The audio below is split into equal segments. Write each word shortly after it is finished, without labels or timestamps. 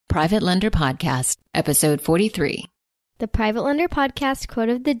Private Lender Podcast, Episode 43. The Private Lender Podcast quote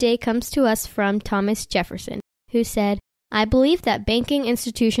of the day comes to us from Thomas Jefferson, who said, "I believe that banking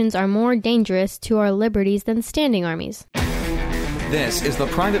institutions are more dangerous to our liberties than standing armies." This is the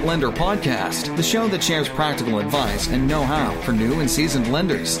Private Lender Podcast, the show that shares practical advice and know-how for new and seasoned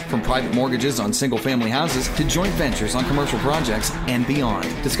lenders. From private mortgages on single-family houses to joint ventures on commercial projects and beyond.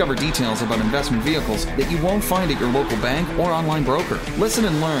 Discover details about investment vehicles that you won't find at your local bank or online broker. Listen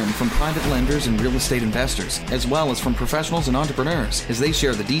and learn from private lenders and real estate investors, as well as from professionals and entrepreneurs, as they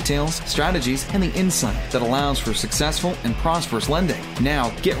share the details, strategies, and the insight that allows for successful and prosperous lending. Now,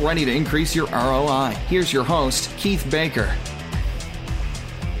 get ready to increase your ROI. Here's your host, Keith Baker.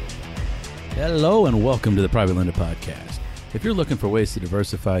 Hello and welcome to the Private Lender Podcast. If you're looking for ways to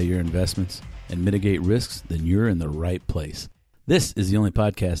diversify your investments and mitigate risks, then you're in the right place. This is the only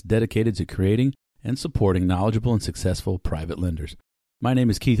podcast dedicated to creating and supporting knowledgeable and successful private lenders. My name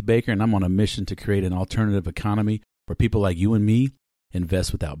is Keith Baker, and I'm on a mission to create an alternative economy where people like you and me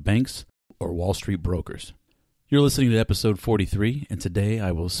invest without banks or Wall Street brokers. You're listening to episode 43, and today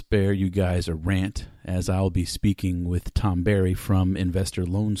I will spare you guys a rant as I'll be speaking with Tom Barry from Investor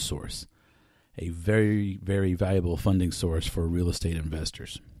Loan Source, a very, very valuable funding source for real estate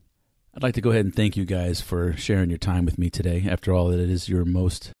investors. I'd like to go ahead and thank you guys for sharing your time with me today. After all, it is your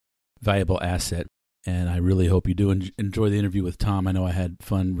most valuable asset, and I really hope you do enjoy the interview with Tom. I know I had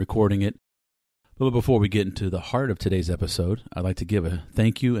fun recording it. But before we get into the heart of today's episode, I'd like to give a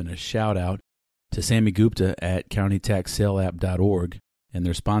thank you and a shout out to Sammy Gupta at countytaxsaleapp.org and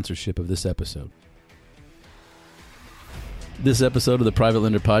their sponsorship of this episode. This episode of the Private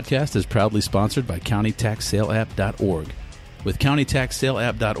Lender Podcast is proudly sponsored by countytaxsaleapp.org. With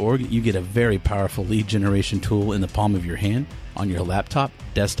countytaxsaleapp.org, you get a very powerful lead generation tool in the palm of your hand, on your laptop,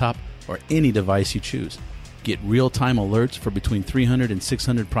 desktop, or any device you choose. Get real-time alerts for between 300 and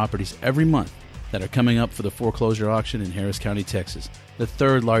 600 properties every month that are coming up for the foreclosure auction in Harris County, Texas, the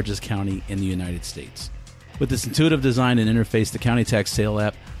third largest county in the United States. With this intuitive design and interface, the County Tax Sale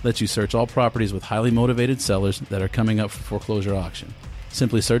app lets you search all properties with highly motivated sellers that are coming up for foreclosure auction.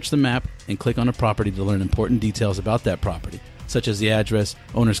 Simply search the map and click on a property to learn important details about that property, such as the address,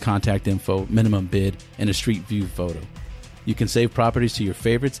 owner's contact info, minimum bid, and a street view photo. You can save properties to your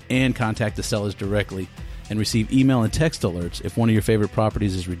favorites and contact the sellers directly and receive email and text alerts if one of your favorite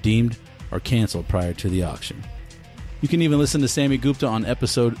properties is redeemed or canceled prior to the auction. You can even listen to Sammy Gupta on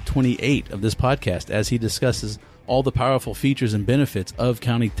episode 28 of this podcast as he discusses all the powerful features and benefits of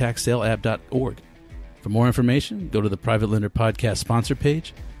countytaxsaleapp.org. For more information, go to the Private Lender Podcast sponsor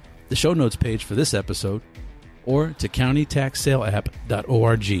page, the show notes page for this episode, or to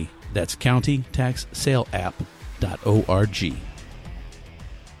countytaxsaleapp.org. That's countytaxsaleapp.org.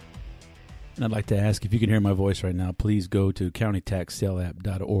 And I'd like to ask, if you can hear my voice right now, please go to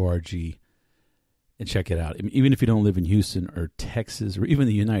countytaxsaleapp.org and check it out. Even if you don't live in Houston or Texas or even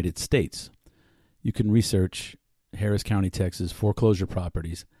the United States, you can research Harris County, Texas foreclosure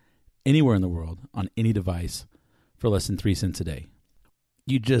properties anywhere in the world on any device for less than 3 cents a day.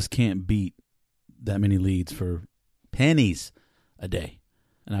 You just can't beat that many leads for pennies a day.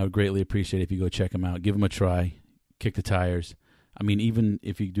 And I would greatly appreciate if you go check them out. Give them a try. Kick the tires. I mean, even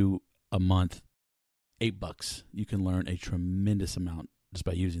if you do a month, $8, you can learn a tremendous amount just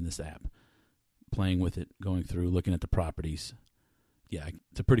by using this app. Playing with it, going through, looking at the properties. Yeah,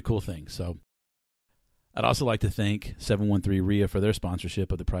 it's a pretty cool thing. So I'd also like to thank 713 RIA for their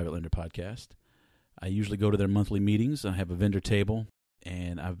sponsorship of the Private Lender Podcast. I usually go to their monthly meetings. I have a vendor table,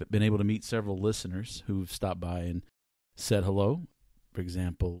 and I've been able to meet several listeners who've stopped by and said hello. For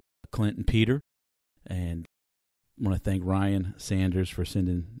example, Clint and Peter. And I want to thank Ryan Sanders for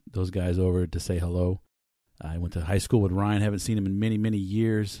sending those guys over to say hello. I went to high school with Ryan. Haven't seen him in many, many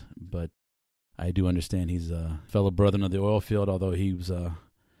years, but I do understand he's a fellow brother of the oil field, although he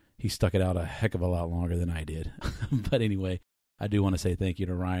stuck it out a heck of a lot longer than I did. But anyway, I do want to say thank you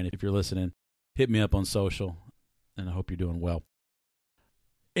to Ryan. If you're listening, hit me up on social, and I hope you're doing well.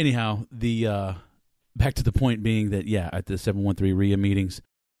 Anyhow, back to the point being that, at the 713 RIA meetings,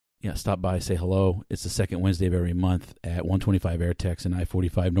 stop by, say hello. It's the second Wednesday of every month at 125 AirTex and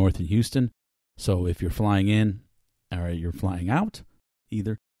I-45 North in Houston. So if you're flying in or you're flying out,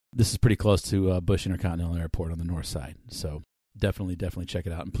 either, this is pretty close to Bush Intercontinental Airport on the north side. So definitely check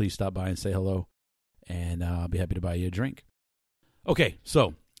it out. And please stop by and say hello, and I'll be happy to buy you a drink. Okay,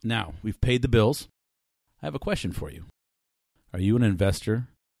 so now we've paid the bills. I have a question for you. Are you an investor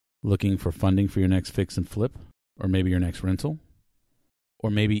looking for funding for your next fix and flip, or maybe your next rental?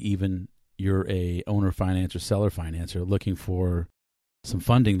 Or maybe even you're a owner finance or seller financer looking for some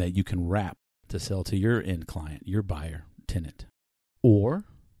funding that you can wrap to sell to your end client, your buyer, tenant. Or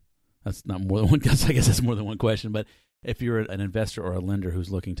That's not more than one. I guess that's more than one question. But if you're an investor or a lender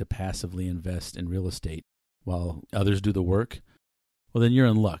who's looking to passively invest in real estate while others do the work, well, then you're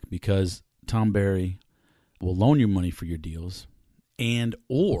in luck, because Tom Barry will loan you money for your deals, and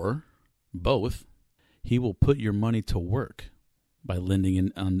or both, he will put your money to work by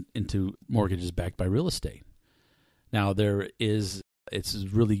lending into mortgages backed by real estate. Now, it's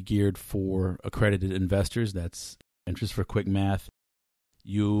really geared for accredited investors. That's interest for quick math.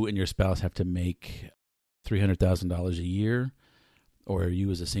 You and your spouse have to make $300,000 a year, or you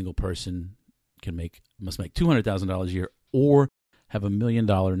as a single person must make $200,000 a year, or have $1 million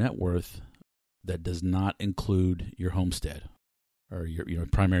net worth that does not include your homestead or your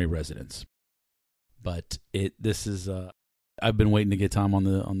primary residence. But I've been waiting to get Tom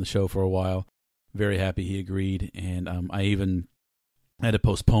on the show for a while. Very happy he agreed, and I even had to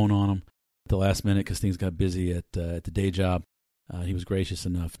postpone on him at the last minute because things got busy at the day job. He was gracious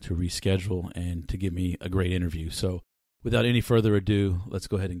enough to reschedule and to give me a great interview. So without any further ado, let's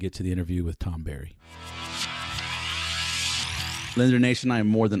go ahead and get to the interview with Tom Barry. Lender Nation, I am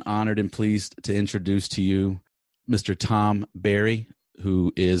more than honored and pleased to introduce to you Mr. Tom Barry,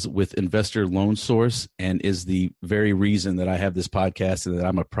 who is with Investor Loan Source and is the very reason that I have this podcast and that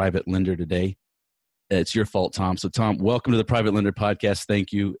I'm a private lender today. It's your fault, Tom. So, Tom, welcome to the Private Lender Podcast.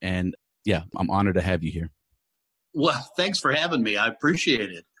 Thank you. And yeah, I'm honored to have you here. Well, thanks for having me. I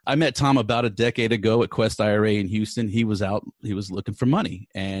appreciate it. I met Tom about a decade ago at Quest IRA in Houston. He was looking for money,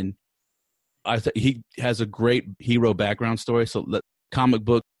 and he has a great hero background story. So, comic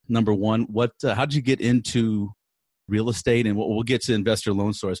book number one, how did you get into real estate? And we'll get to Investor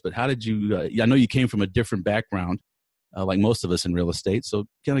Loan Source, but how did you, I know you came from a different background, like most of us in real estate. So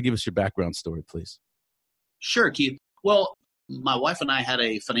kind of give us your background story, please. Sure, Keith. Well, my wife and I had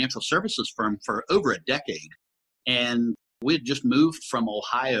a financial services firm for over a decade, and we had just moved from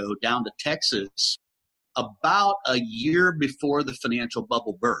Ohio down to Texas about a year before the financial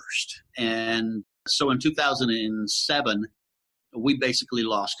bubble burst. And so in 2007, we basically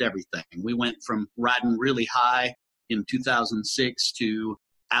lost everything. We went from riding really high in 2006 to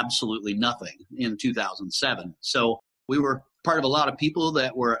absolutely nothing in 2007. So we were part of a lot of people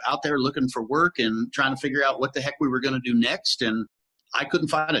that were out there looking for work and trying to figure out what the heck we were going to do next. And I couldn't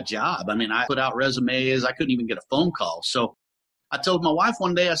find a job. I mean, I put out resumes. I couldn't even get a phone call. So I told my wife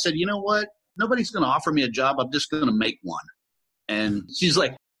one day, I said, you know what? Nobody's going to offer me a job. I'm just going to make one. And she's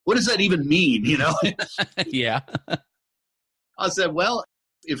like, what does that even mean? You know? Yeah. I said, well,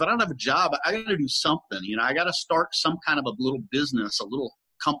 if I don't have a job, I got to do something. You know, I got to start some kind of a little business, a little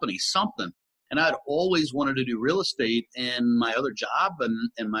company, something. And I'd always wanted to do real estate, and my other job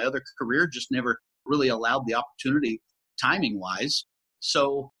and my other career just never really allowed the opportunity timing wise.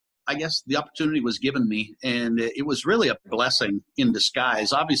 So I guess the opportunity was given me, and it was really a blessing in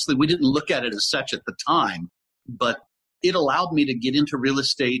disguise. Obviously, we didn't look at it as such at the time, but it allowed me to get into real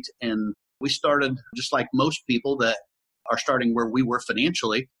estate. And we started just like most people that are starting where we were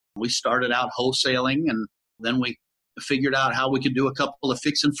financially. We started out wholesaling, and then we figured out how we could do a couple of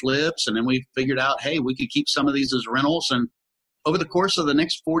fix and flips. And then we figured out, hey, we could keep some of these as rentals. And over the course of the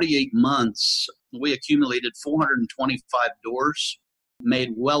next 48 months, we accumulated 425 doors,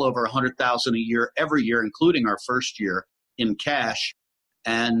 made well over $100,000 a year every year, including our first year in cash.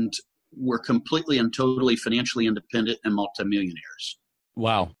 And we're completely and totally financially independent and multimillionaires.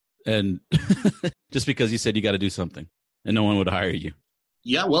 Wow. And just because you said you got to do something and no one would hire you.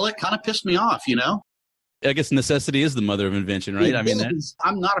 Yeah, well, it kind of pissed me off, you know. I guess necessity is the mother of invention, right?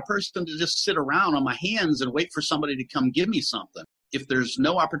 I'm not a person to just sit around on my hands and wait for somebody to come give me something. If there's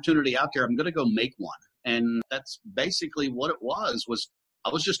no opportunity out there, I'm going to go make one. And that's basically what it was I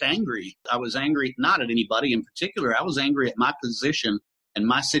was just angry. I was angry not at anybody in particular. I was angry at my position and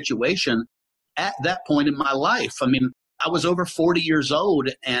my situation at that point in my life. I mean, I was over 40 years old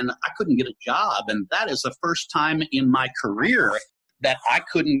and I couldn't get a job. And that is the first time in my career that I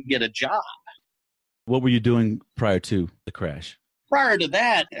couldn't get a job. What were you doing prior to the crash? Prior to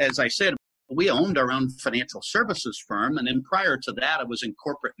that, as I said, we owned our own financial services firm. And then prior to that, I was in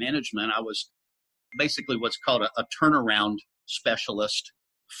corporate management. I was basically what's called a turnaround specialist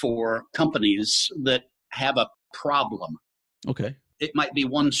for companies that have a problem. Okay. It might be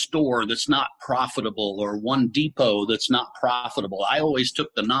one store that's not profitable or one depot that's not profitable. I always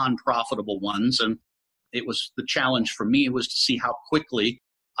took the non-profitable ones, and it was the challenge for me was to see how quickly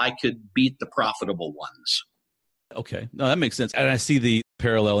I could beat the profitable ones. Okay. No, that makes sense. And I see the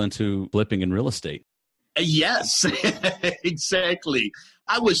parallel into flipping in real estate. Yes, exactly.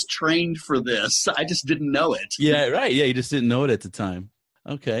 I was trained for this. I just didn't know it. Yeah, right. Yeah, you just didn't know it at the time.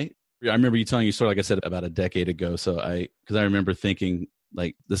 Okay. I remember you telling your story, like I said, about a decade ago. So because I remember thinking,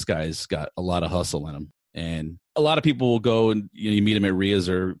 like, this guy's got a lot of hustle in him. And a lot of people will go and you meet him at RIAs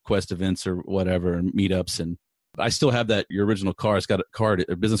or Quest events or whatever and meetups. And I still have your original car. It's got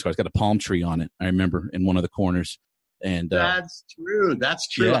a business card. It's got a palm tree on it. I remember in one of the corners. And that's true. That's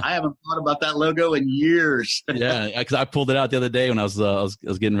true. Yeah. I haven't thought about that logo in years. Yeah, because I pulled it out the other day when I was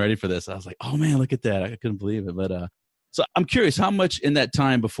getting ready for this. I was like, oh man, look at that! I couldn't believe it. But so I'm curious, how much in that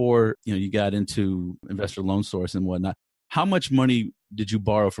time before you got into Investor Loan Source and whatnot, how much money did you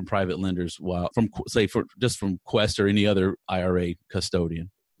borrow from private lenders from Quest or any other IRA custodian?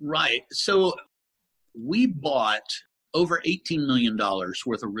 Right. So we bought over $18 million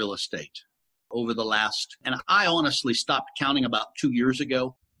worth of real estate over the last, and I honestly stopped counting about 2 years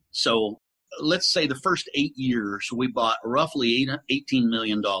ago. So let's say the first 8 years, we bought roughly $18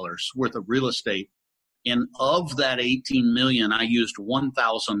 million worth of real estate. And of that $18 million, I used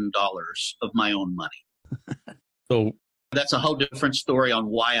 $1,000 of my own money. So that's a whole different story on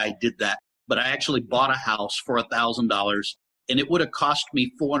why I did that. But I actually bought a house for $1,000, and it would have cost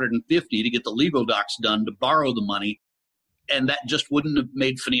me $450 to get the legal docs done to borrow the money. And that just wouldn't have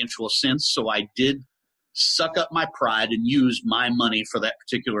made financial sense. So I did suck up my pride and use my money for that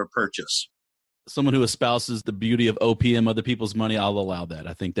particular purchase. Someone who espouses the beauty of OPM, other people's money, I'll allow that.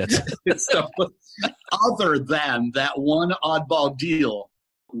 I think that's so, other than that one oddball deal,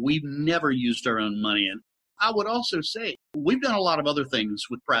 we've never used our own money. And I would also say we've done a lot of other things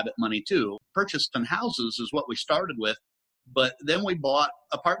with private money too. Purchasing houses is what we started with. But then we bought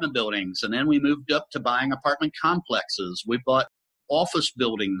apartment buildings, and then we moved up to buying apartment complexes. We bought office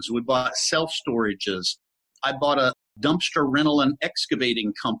buildings. We bought self-storages. I bought a dumpster rental and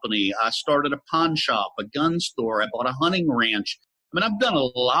excavating company. I started a pawn shop, a gun store. I bought a hunting ranch. I mean, I've done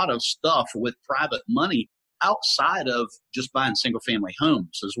a lot of stuff with private money outside of just buying single-family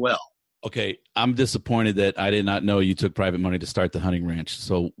homes as well. Okay, I'm disappointed that I did not know you took private money to start the hunting ranch.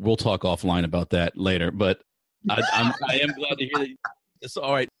 So we'll talk offline about that later. But I am glad to hear that. It's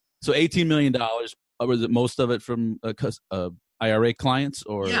all right. So $18 million, was it most of it from IRA clients?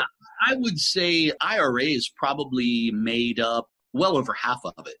 Or yeah, I would say IRAs probably made up well over half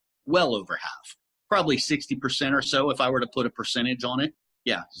of it. Well over half. Probably 60% or so if I were to put a percentage on it.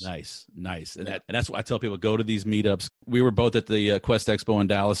 Yeah. Nice. And that's why I tell people, go to these meetups. We were both at the Quest Expo in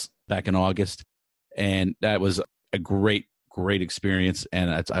Dallas back in August, and that was a great experience. And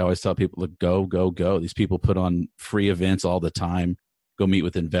I always tell people, look, go. These people put on free events all the time. Go meet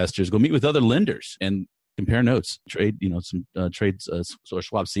with investors, go meet with other lenders and compare notes, trade, some trades, sort of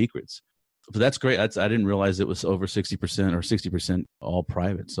Schwab secrets. But that's great. I didn't realize it was over 60% or 60% all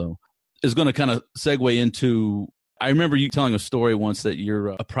private. So it's going to kind of segue into, I remember you telling a story once that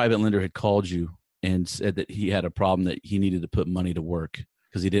a private lender had called you and said that he had a problem that he needed to put money to work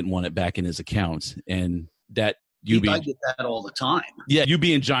because he didn't want it back in his accounts. And that I get that all the time. Yeah, you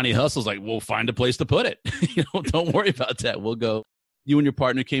being Johnny Hustle's like, we'll find a place to put it. Don't worry about that. We'll go. You and your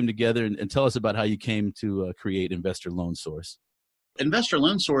partner came together and tell us about how you came to create Investor Loan Source. Investor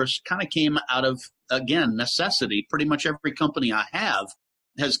Loan Source kind of came out of, again, necessity. Pretty much every company I have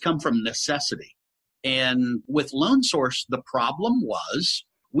has come from necessity. And with Loan Source, the problem was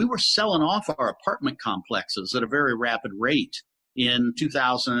we were selling off our apartment complexes at a very rapid rate. In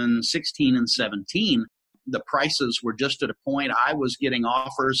 2016 and 17, the prices were just at a point I was getting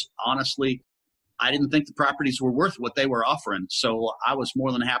offers. Honestly, I didn't think the properties were worth what they were offering. So I was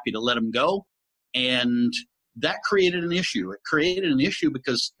more than happy to let them go. And that created an issue. It created an issue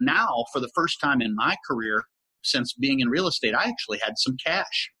because now, for the first time in my career, since being in real estate, I actually had some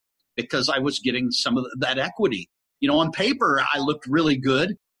cash because I was getting some of that equity. On paper, I looked really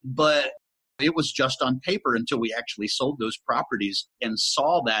good, but it was just on paper until we actually sold those properties and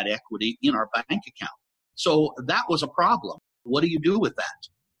saw that equity in our bank account. So that was a problem. What do you do with that?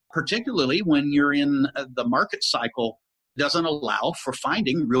 Particularly when you're in the market cycle doesn't allow for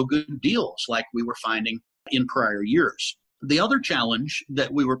finding real good deals like we were finding in prior years. The other challenge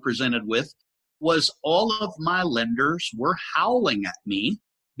that we were presented with was all of my lenders were howling at me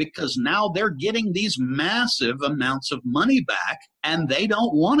because now they're getting these massive amounts of money back and they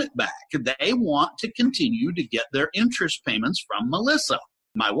don't want it back. They want to continue to get their interest payments from Melissa,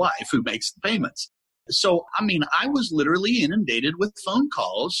 my wife, who makes the payments. So, I was literally inundated with phone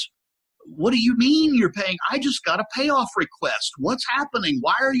calls. What do you mean you're paying? I just got a payoff request. What's happening?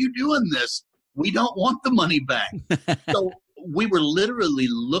 Why are you doing this? We don't want the money back. So we were literally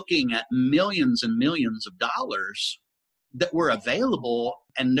looking at millions and millions of dollars that were available,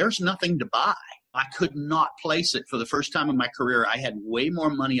 and there's nothing to buy. I could not place it. For the first time in my career, I had way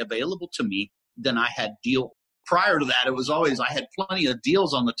more money available to me than I had deal. Prior to that, it was always I had plenty of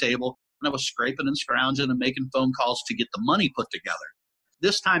deals on the table, and I was scraping and scrounging and making phone calls to get the money put together.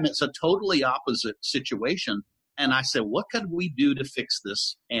 This time it's a totally opposite situation. And I said, what could we do to fix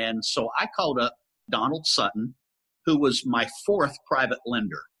this? And so I called up Donald Sutton, who was my fourth private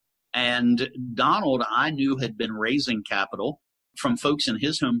lender. And Donald, I knew, had been raising capital from folks in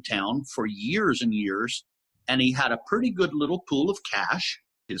his hometown for years and years. And he had a pretty good little pool of cash,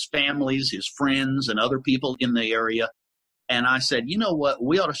 his families, his friends, and other people in the area. And I said, you know what,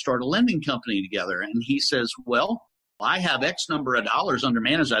 we ought to start a lending company together. And he says, well, I have X number of dollars under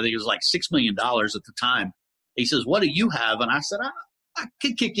management. I think it was like $6 million at the time. He says, what do you have? And I said, I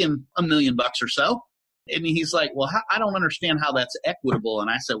could kick in $1 million or so. And he's like, well, I don't understand how that's equitable. And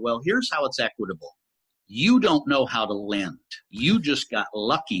I said, well, here's how it's equitable. You don't know how to lend. You just got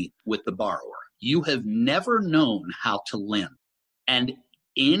lucky with the borrower. You have never known how to lend. And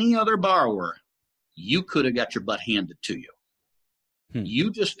any other borrower, you could have got your butt handed to you.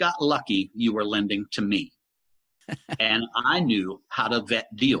 You just got lucky you were lending to me. And I knew how to vet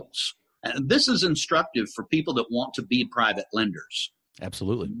deals. And this is instructive for people that want to be private lenders.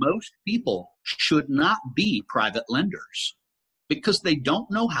 Absolutely. Most people should not be private lenders because they don't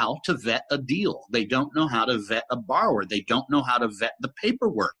know how to vet a deal. They don't know how to vet a borrower. They don't know how to vet the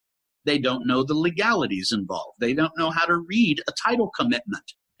paperwork. They don't know the legalities involved. They don't know how to read a title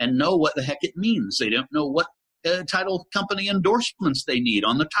commitment and know what the heck it means. They don't know what title company endorsements they need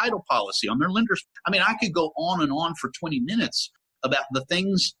on the title policy, on their lenders. I mean, I could go on and on for 20 minutes about the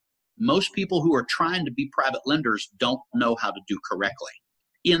things most people who are trying to be private lenders don't know how to do correctly.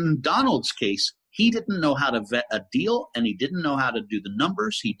 In Donald's case, he didn't know how to vet a deal, and he didn't know how to do the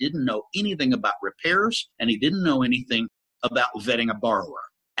numbers. He didn't know anything about repairs, and he didn't know anything about vetting a borrower.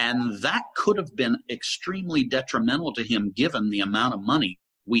 And that could have been extremely detrimental to him given the amount of money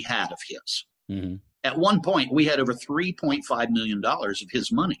we had of his. Mm-hmm. At one point, we had over $3.5 million of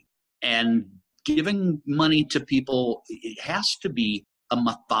his money. And giving money to people, it has to be a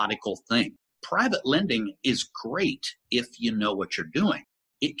methodical thing. Private lending is great if you know what you're doing.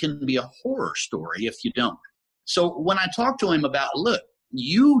 It can be a horror story if you don't. So when I talk to him about, look,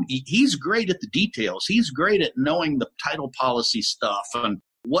 he's great at the details. He's great at knowing the title policy stuff and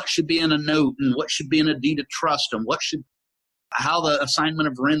what should be in a note and what should be in a deed of trust and how the assignment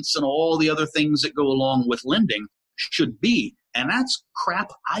of rents and all the other things that go along with lending should be. And that's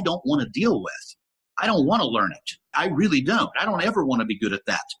crap I don't want to deal with. I don't want to learn it. I really don't. I don't ever want to be good at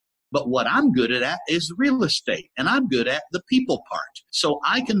that. But what I'm good at is real estate, and I'm good at the people part. So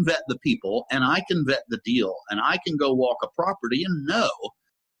I can vet the people, and I can vet the deal, and I can go walk a property and know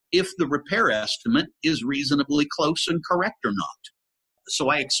if the repair estimate is reasonably close and correct or not. So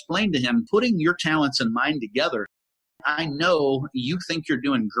I explained to him, putting your talents and mine together, I know you think you're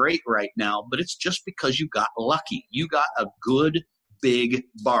doing great right now, but it's just because you got lucky. You got a good, big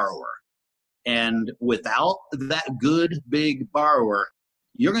borrower. And without that good, big borrower,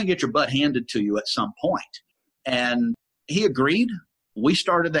 you're going to get your butt handed to you at some point. And he agreed. We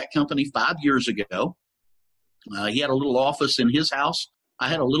started that company 5 years ago. He had a little office in his house. I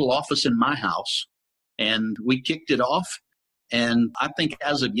had a little office in my house. And we kicked it off. And I think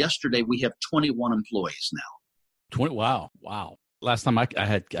as of yesterday, we have 21 employees now. 20? Wow. Last time I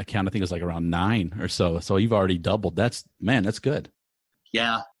had a count, I think it was like around 9 or so. So you've already doubled. That's good.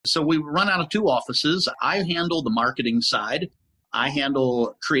 Yeah. So we run out of 2 offices. I handle the marketing side. I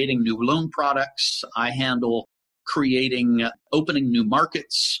handle creating new loan products. I handle opening new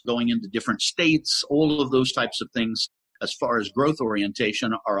markets, going into different states. All of those types of things as far as growth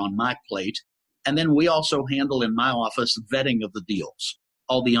orientation are on my plate. And then we also handle in my office vetting of the deals.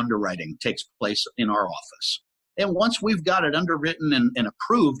 All the underwriting takes place in our office. And once we've got it underwritten and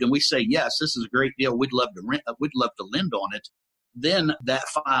approved, and we say, yes, this is a great deal, we'd love to lend on it, then that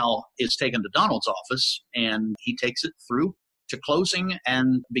file is taken to Donald's office, and he takes it through to closing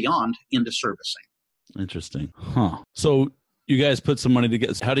and beyond into servicing. Interesting. Huh. So you guys put some money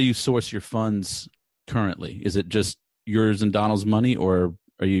together. How do you source your funds currently? Is it just yours and Donald's money, or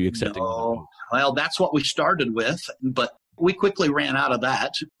are you accepting? No. Well, that's what we started with, but we quickly ran out of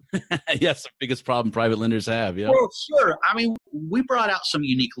that. Yes, the biggest problem private lenders have. Yeah. Well, sure. I mean, we brought out some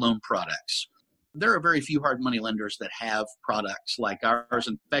unique loan products. There are very few hard money lenders that have products like ours.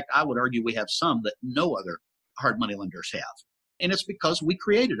 In fact, I would argue we have some that no other hard money lenders have. And it's because we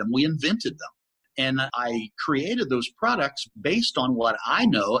created them. We invented them. And I created those products based on what I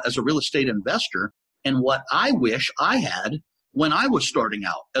know as a real estate investor and what I wish I had when I was starting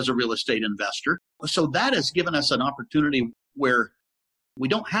out as a real estate investor. So that has given us an opportunity where we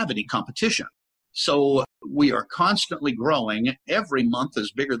don't have any competition. So we are constantly growing. Every month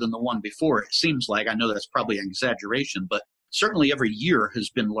is bigger than the one before. It seems like, I know that's probably an exaggeration, but certainly every year has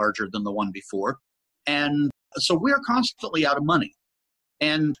been larger than the one before. And so we're constantly out of money.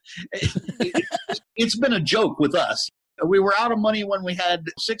 And it's been a joke with us. We were out of money when we had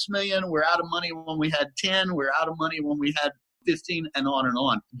 6 million. We're out of money when we had 10. We're out of money when we had 15, and on and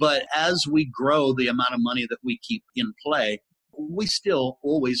on. But as we grow the amount of money that we keep in play, we still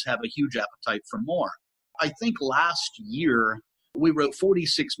always have a huge appetite for more. I think last year we wrote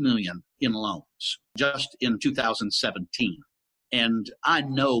 46 million in loans just in 2017. And I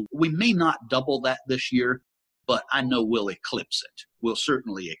know we may not double that this year, but I know we'll eclipse it. We'll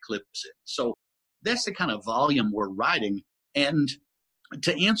certainly eclipse it. So that's the kind of volume we're writing. And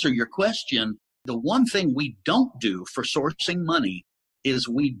to answer your question, the one thing we don't do for sourcing money is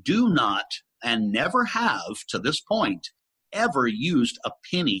we do not, and never have to this point, ever used a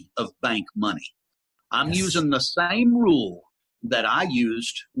penny of bank money. I'm using the same rule that I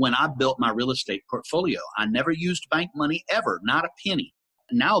used when I built my real estate portfolio. I never used bank money ever, not a penny.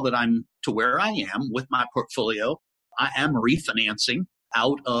 Now that I'm to where I am with my portfolio, I am refinancing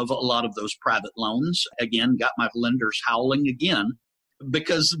out of a lot of those private loans. Again, got my lenders howling again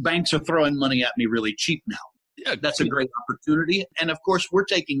because banks are throwing money at me really cheap now. Yeah, that's a great opportunity. And of course, we're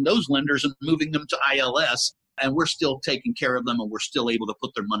taking those lenders and moving them to ILS, and we're still taking care of them, and we're still able to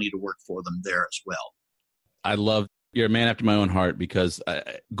put their money to work for them there as well. I love, you're a man after my own heart, because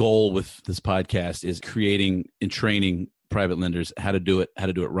goal with this podcast is creating and training private lenders how to do it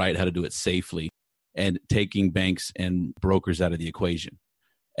right, how to do it safely, and taking banks and brokers out of the equation.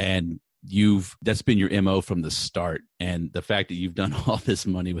 And that's been your MO from the start. And the fact that you've done all this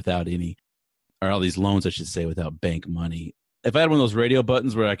money without all these loans, I should say, without bank money. If I had one of those radio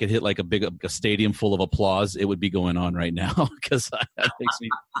buttons where I could hit like a stadium full of applause, it would be going on right now, because that makes me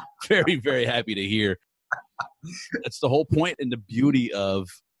very, very happy to hear. That's the whole point and the beauty of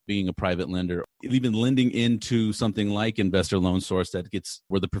being a private lender, even lending into something like Investor Loan Source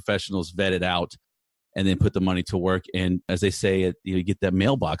where the professionals vet it out and then put the money to work. And as they say, you get that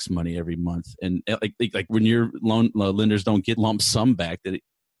mailbox money every month. And like when your loan lenders don't get lump sum back,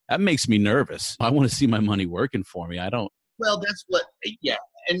 that makes me nervous. I want to see my money working for me. I don't. Well,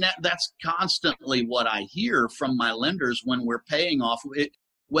 and that's constantly what I hear from my lenders when we're paying off it.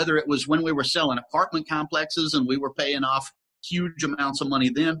 Whether it was when we were selling apartment complexes and we were paying off huge amounts of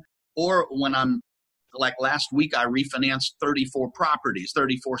money then, or when like last week, I refinanced 34 properties,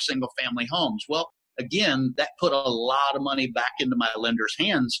 34 single family homes. Well, again, that put a lot of money back into my lender's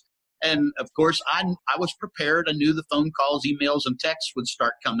hands. And of course, I was prepared. I knew the phone calls, emails, and texts would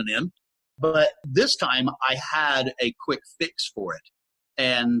start coming in. But this time I had a quick fix for it.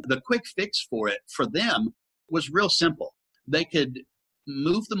 And the quick fix for it for them was real simple. They could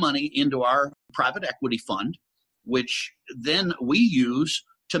move the money into our private equity fund, which then we use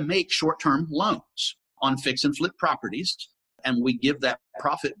to make short-term loans on fix and flip properties. And we give that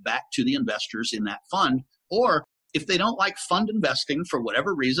profit back to the investors in that fund. Or if they don't like fund investing for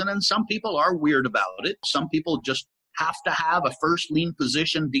whatever reason, and some people are weird about it, some people just have to have a first lien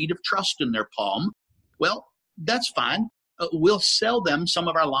position deed of trust in their palm. Well, that's fine. We'll sell them some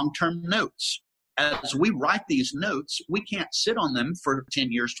of our long-term notes. As we write these notes, we can't sit on them for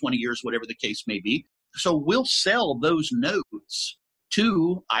 10 years, 20 years, whatever the case may be. So we'll sell those notes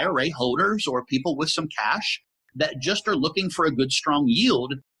to IRA holders or people with some cash that just are looking for a good, strong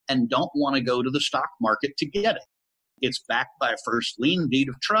yield and don't want to go to the stock market to get it. It's backed by a first lien deed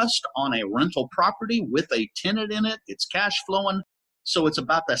of trust on a rental property with a tenant in it. It's cash flowing. So it's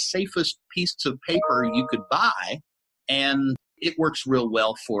about the safest piece of paper you could buy. And it works real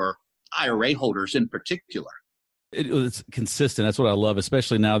well for IRA holders in particular. It's consistent. That's what I love,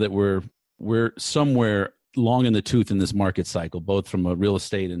 especially now that we're somewhere long in the tooth in this market cycle, both from a real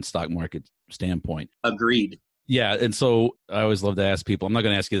estate and stock market standpoint. Agreed. Yeah. And so I always love to ask people, I'm not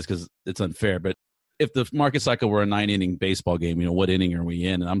going to ask you this because it's unfair, but if the market cycle were a 9-inning baseball game, what inning are we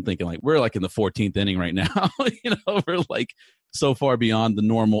in? And I'm thinking we're like in the 14th inning right now. We're like so far beyond the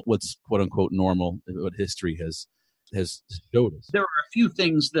normal, what's quote unquote normal, what history has showed us. There are a few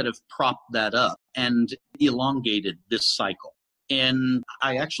things that have propped that up and elongated this cycle. And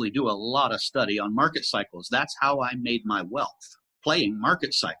I actually do a lot of study on market cycles. That's how I made my wealth, playing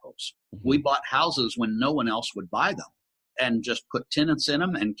market cycles. Mm-hmm. We bought houses when no one else would buy them and just put tenants in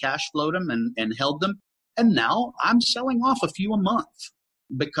them and cash flowed them and held them. And now I'm selling off a few a month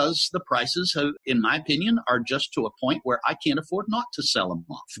because the prices have, in my opinion, are just to a point where I can't afford not to sell them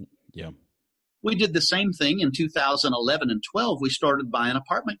off. Yeah. We did the same thing in 2011 and 12. We started buying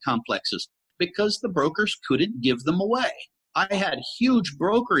apartment complexes because the brokers couldn't give them away. I had huge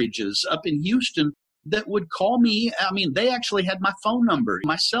brokerages up in Houston that would call me. I mean, they actually had my phone number,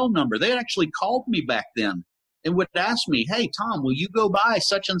 my cell number. They actually called me back then and would ask me, hey, Tom, will you go buy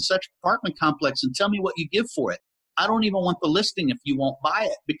such and such apartment complex and tell me what you give for it? I don't even want the listing if you won't buy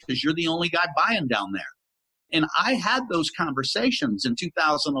it because you're the only guy buying down there. And I had those conversations in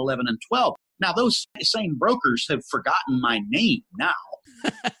 2011 and 12. Now, those same brokers have forgotten my name now.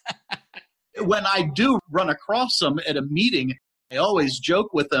 When I do run across them at a meeting, I always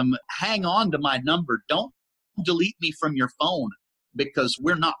joke with them, hang on to my number. Don't delete me from your phone because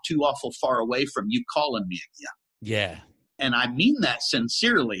we're not too awful far away from you calling me again. Yeah. And I mean that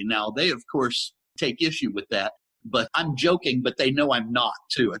sincerely. Now, they, of course, take issue with that, but I'm joking, but they know I'm not,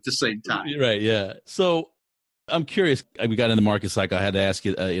 too, at the same time. Right, yeah. So I'm curious. We got in the market cycle. I had to ask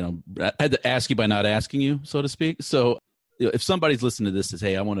you, I had to ask you by not asking you, so to speak. So if somebody's listening to this says,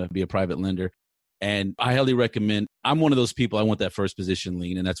 hey, I want to be a private lender, and I highly recommend, I'm one of those people, I want that first position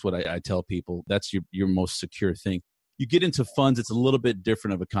lien, and that's what I tell people. That's your most secure thing. You get into funds, it's a little bit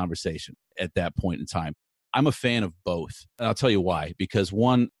different of a conversation at that point in time. I'm a fan of both. And I'll tell you why. Because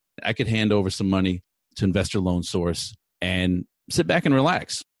one, I could hand over some money to Investor Loan Source and sit back and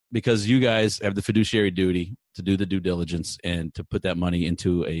relax because you guys have the fiduciary duty to do the due diligence and to put that money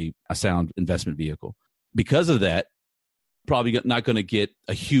into a sound investment vehicle. Because of that, probably not going to get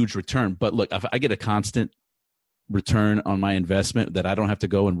a huge return. But look, if I get a constant return on my investment that I don't have to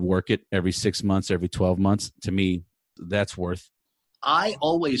go and work it every 6 months, every 12 months, to me, that's worth. I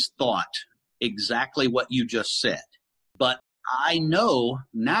always thought exactly what you just said, but I know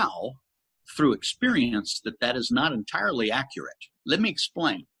now through experience that is not entirely accurate. Let me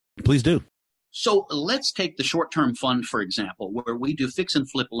explain. Please do. So let's take the short-term fund, for example, where we do fix and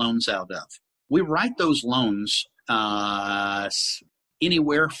flip loans out of. We write those loans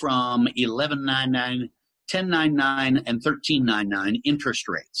anywhere from 11.99, 10.99, and 13.99 interest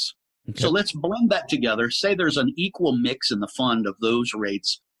rates. Okay. So let's blend that together. Say there's an equal mix in the fund of those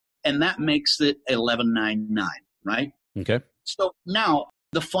rates, and that makes it 11.99, right? Okay. So now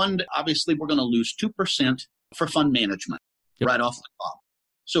the fund, obviously, we're going to lose 2% for fund management right off the top.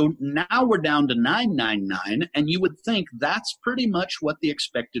 So now we're down to 9.99, and you would think that's pretty much what the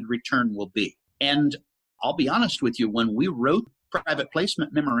expected return will be. And I'll be honest with you, when we wrote private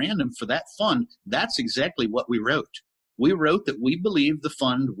placement memorandum for that fund, that's exactly what we wrote. We wrote that we believe the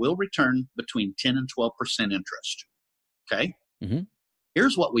fund will return between 10 and 12% interest. Okay? Mm-hmm.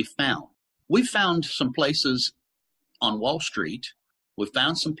 Here's what we found. We found some places on Wall Street. We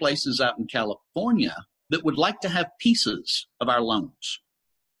found some places out in California that would like to have pieces of our loans.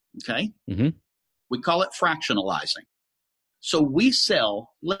 Okay? Mm-hmm. We call it fractionalizing. So we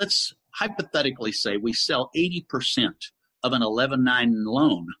sell, let's hypothetically say we sell 80% of an 11.9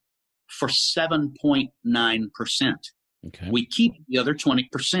 loan for 7.9%. Okay. We keep the other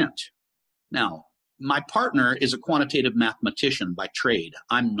 20%. Now, my partner is a quantitative mathematician by trade.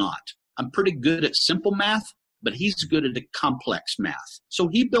 I'm not. I'm pretty good at simple math, but he's good at complex math. So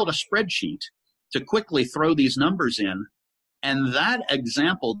he built a spreadsheet to quickly throw these numbers in, and that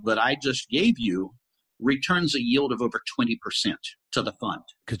example that I just gave you returns a yield of over 20% to the fund.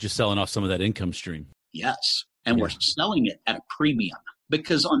 Because you're selling off some of that income stream. Yes, and we're selling it at a premium.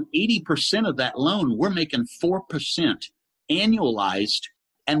 Because on 80% of that loan, we're making 4% annualized,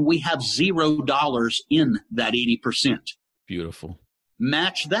 and we have $0 in that 80%. Beautiful.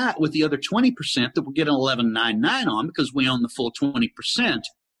 Match that with the other 20% that we're getting 11.99 on because we own the full 20%.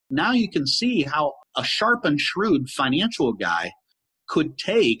 Now you can see how a sharp and shrewd financial guy could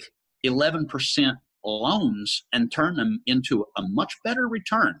take 11% loans and turn them into a much better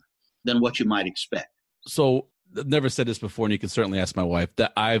return than what you might expect. So I've never said this before, and you can certainly ask my wife,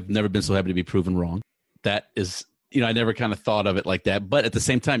 that I've never been so happy to be proven wrong. That is, I never kind of thought of it like that. But at the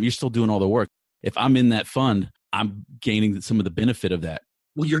same time, you're still doing all the work. If I'm in that fund, I'm gaining some of the benefit of that.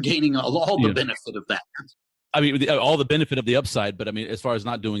 Well, you're gaining all the benefit of that. I mean, all the benefit of the upside, but I mean, as far as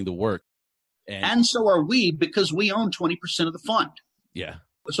not doing the work. And so are we, because we own 20% of the fund. Yeah.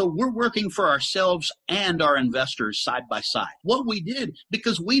 So we're working for ourselves and our investors side by side. What we did,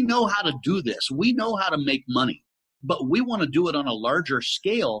 because we know how to do this, we know how to make money, but we want to do it on a larger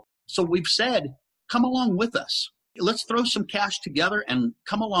scale. So we've said, come along with us. Let's throw some cash together and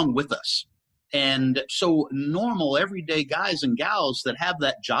come along with us. And so normal, everyday guys and gals that have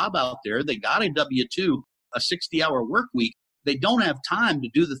that job out there, they got a W-2, a 60-hour work week. They don't have time to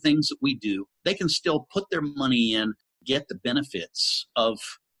do the things that we do. They can still put their money in, get the benefits of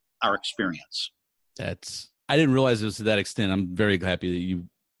our experience. I didn't realize it was to that extent. I'm very happy that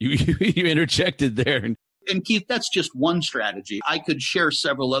you interjected there. And Keith, that's just one strategy. I could share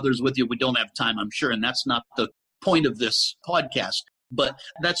several others with you. We don't have time, I'm sure, and that's not the point of this podcast. But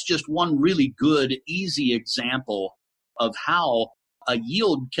that's just one really good, easy example of how a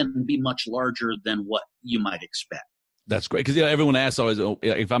yield can be much larger than what you might expect. That's great. Because everyone asks always,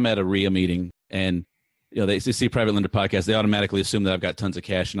 if I'm at a RIA meeting and They see Private Lender Podcast, they automatically assume that I've got tons of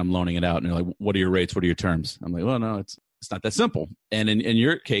cash and I'm loaning it out. And they're like, what are your rates? What are your terms? I'm like, well, no, it's not that simple. And in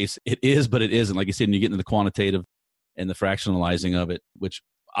your case, it is, but it isn't. Like you said, when you get into the quantitative and the fractionalizing of it, which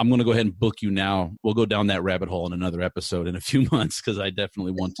I'm going to go ahead and book you now. We'll go down that rabbit hole in another episode in a few months, because I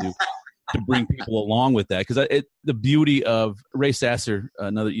definitely want to bring people along with that. Because the beauty of Ray Sasser,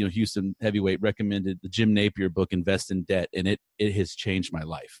 another Houston heavyweight, recommended the Jim Napier book, Invest in Debt, and it has changed my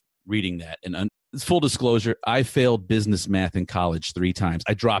life reading that. And full disclosure, I failed business math in college 3 times.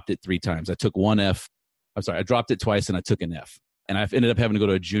 I dropped it 3 times. I took one F. I'm sorry, I dropped it twice and I took an F. And I've ended up having to go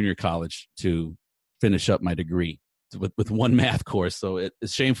to a junior college to finish up my degree with one math course. So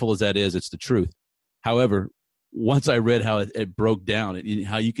as shameful as that is, it's the truth. However, once I read how it broke down,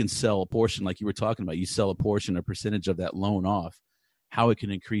 how you can sell a portion, like you were talking about, you sell a portion, a percentage of that loan off, how it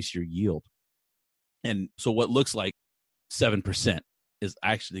can increase your yield. And so what looks like 7% is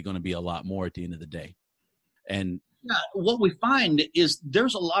actually going to be a lot more at the end of the day. And what we find is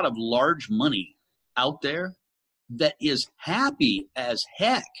there's a lot of large money out there that is happy as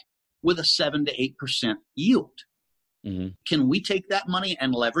heck with a 7 to 8% yield. Mm-hmm. Can we take that money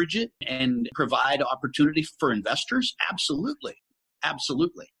and leverage it and provide opportunity for investors? Absolutely.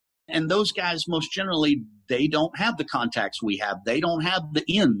 Absolutely. And those guys, most generally, they don't have the contacts we have. They don't have the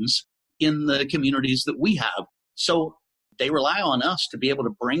ins in the communities that we have. So they rely on us to be able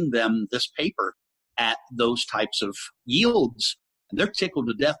to bring them this paper at those types of yields. And they're tickled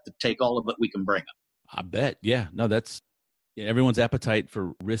to death to take all of it we can bring them. I bet. Yeah. No, everyone's appetite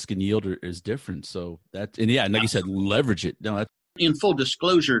for risk and yield is different. So and like you said, leverage it. No, in full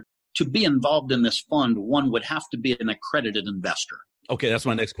disclosure, to be involved in this fund, one would have to be an accredited investor. Okay, that's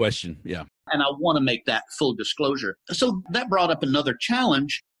my next question. Yeah. And I want to make that full disclosure. So that brought up another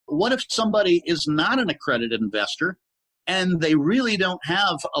challenge. What if somebody is not an accredited investor and they really don't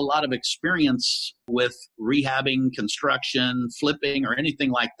have a lot of experience with rehabbing, construction, flipping, or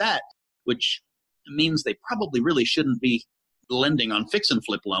anything like that, which means they probably really shouldn't be lending on fix and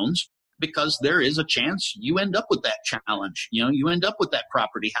flip loans, because there is a chance you end up with that challenge. You end up with that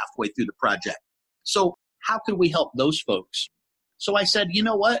property halfway through the project. So how could we help those folks? So I said, you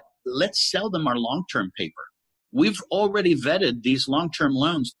know what? Let's sell them our long-term paper. We've already vetted these long-term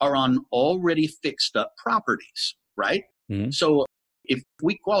loans are on already fixed up properties, right? Mm-hmm. So if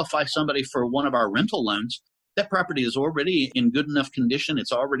we qualify somebody for one of our rental loans, that property is already in good enough condition.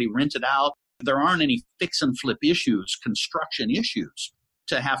 It's already rented out. There aren't any fix and flip issues, construction issues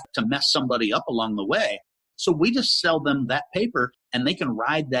to have to mess somebody up along the way. So we just sell them that paper and they can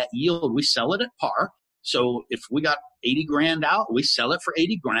ride that yield. We sell it at par. So if we got 80 grand out, we sell it for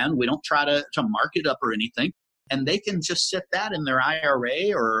 80 grand. We don't try to mark it up or anything. And they can just set that in their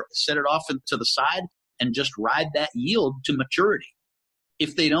IRA or set it off to the side and just ride that yield to maturity.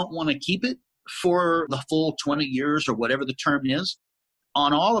 If they don't want to keep it for the full 20 years or whatever the term is,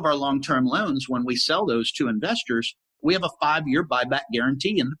 on all of our long-term loans, when we sell those to investors, we have a 5-year buyback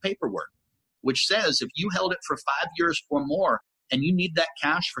guarantee in the paperwork, which says if you held it for 5 years or more and you need that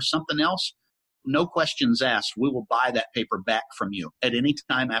cash for something else, no questions asked, we will buy that paper back from you at any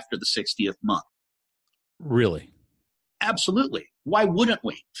time after the 60th month. Really? Absolutely. Why wouldn't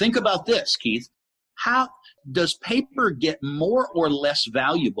we? Think about this, Keith. How does paper get more or less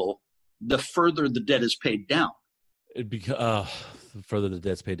valuable the further the debt is paid down? The further the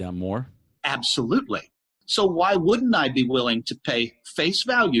debt's paid down, more? Absolutely. So why wouldn't I be willing to pay face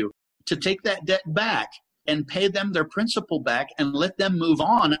value to take that debt back and pay them their principal back and let them move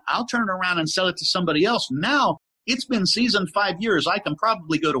on? I'll turn around and sell it to somebody else. Now it's been seasoned 5 years. I can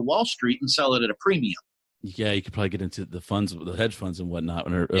probably go to Wall Street and sell it at a premium. Yeah, you could probably get into the funds, the hedge funds and whatnot.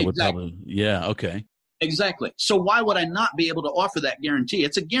 Exactly. Yeah, okay. Exactly. So why would I not be able to offer that guarantee?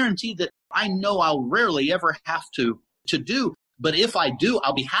 It's a guarantee that I know I'll rarely ever have to do. But if I do,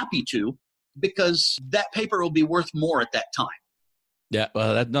 I'll be happy to, because that paper will be worth more at that time. Yeah,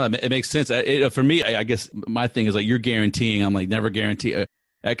 well, it makes sense. For me, I guess my thing is like you're guaranteeing. I'm like never guarantee.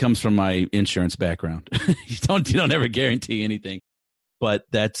 That comes from my insurance background. you don't ever guarantee anything. But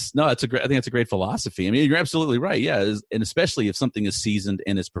I think that's a great philosophy. I mean, you're absolutely right. Yeah, and especially if something is seasoned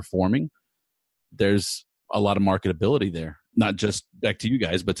and is performing, there's a lot of marketability there. Not just back to you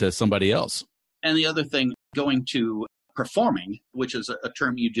guys, but to somebody else. And the other thing, going to performing, which is a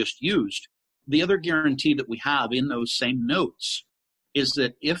term you just used, the other guarantee that we have in those same notes is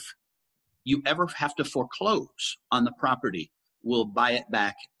that if you ever have to foreclose on the property, we'll buy it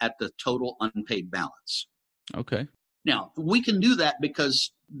back at the total unpaid balance. Okay. Now, we can do that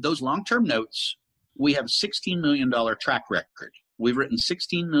because those long-term notes, we have $16 million track record. We've written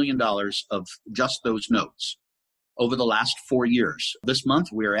 $16 million of just those notes over the last 4 years. This month,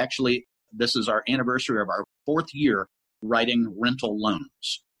 we are actually This is our anniversary of our 4th year writing rental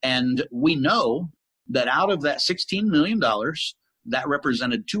loans. And we know that out of that $16 million, that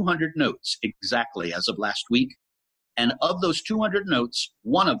represented 200 notes exactly as of last week. And of those 200 notes,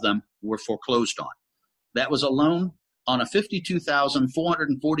 one of them were foreclosed on. That was a loan on a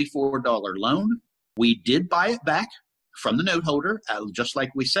 $52,444 loan. We did buy it back from the note holder, just like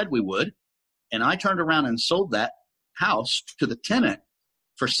we said we would. And I turned around and sold that house to the tenant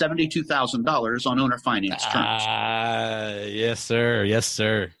for $72,000 on owner finance terms. Yes, sir. Yes,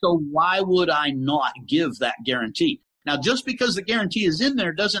 sir. So why would I not give that guarantee? Now, just because the guarantee is in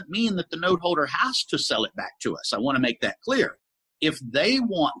there doesn't mean that the note holder has to sell it back to us. I want to make that clear. If they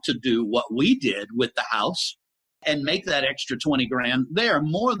want to do what we did with the house and make that extra 20 grand, they are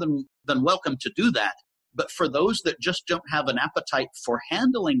more than welcome to do that. But for those that just don't have an appetite for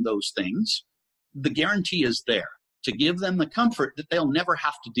handling those things, the guarantee is there to give them the comfort that they'll never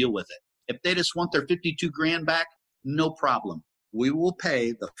have to deal with it. If they just want their 52 grand back, no problem. We will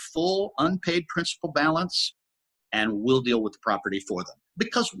pay the full unpaid principal balance and we'll deal with the property for them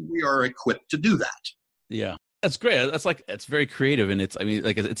because we are equipped to do that. Yeah. That's great. That's very creative. And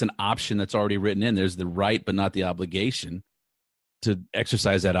it's an option that's already written in. There's the right, but not the obligation to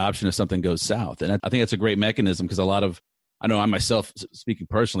exercise that option if something goes south. And I think that's a great mechanism because I know I myself, speaking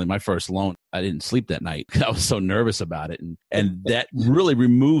personally, my first loan, I didn't sleep that night. I was so nervous about it. And that really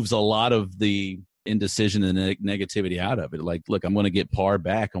removes a lot of the indecision and negativity out of it. Like, look, I'm going to get par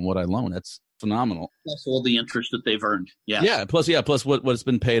back on what I loan. That's phenomenal. Plus all the interest that they've earned. Yeah. Yeah. Plus what's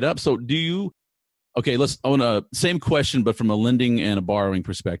been paid up. So same question, but from a lending and a borrowing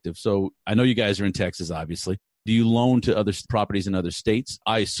perspective. So I know you guys are in Texas, obviously. Do you loan to other properties in other states?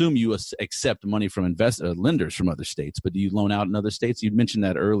 I assume you accept money from lenders from other states, but do you loan out in other states? You mentioned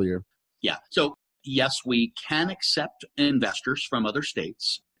that earlier. Yeah. So yes, we can accept investors from other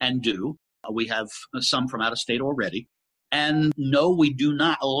states and do. We have some from out of state already. And no, we do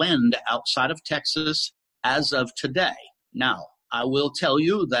not lend outside of Texas as of today. Now, I will tell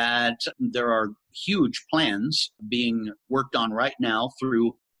you that there are huge plans being worked on right now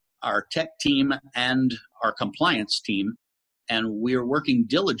through our tech team and our compliance team, and we're working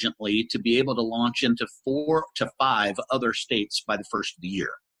diligently to be able to launch into 4 to 5 other states by the first of the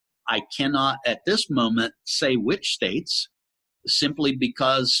year. I cannot at this moment say which states, simply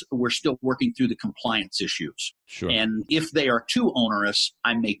because we're still working through the compliance issues. Sure. And if they are too onerous,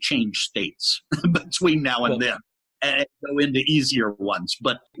 I may change states between now and then and go into easier ones.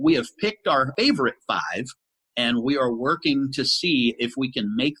 But we have picked our favorite 5, and we are working to see if we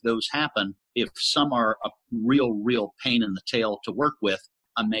can make those happen. If some are a real pain in the tail to work with,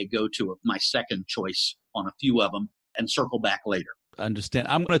 I may go to my second choice on a few of them and circle back later. I understand.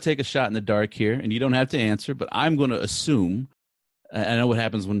 I'm going to take a shot in the dark here, and you don't have to answer, but I'm going to assume, I know what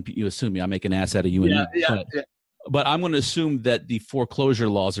happens when you assume me. I make an ass out of you. But I'm going to assume that the foreclosure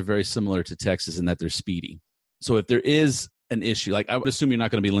laws are very similar to Texas in that they're speedy. So if there is an issue, like I would assume you're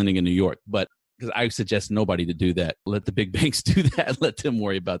not going to be lending in New York, but because I suggest nobody to do that. Let the big banks do that. Let them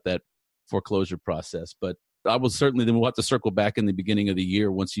worry about that foreclosure process. But I will certainly, then we'll have to circle back in the beginning of the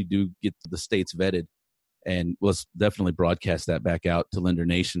year once you do get the states vetted. And let's definitely broadcast that back out to Lender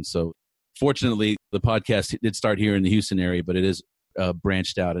Nation. So fortunately, the podcast did start here in the Houston area, but it is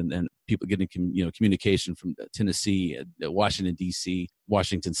branched out and people getting communication from Tennessee, Washington, D.C.,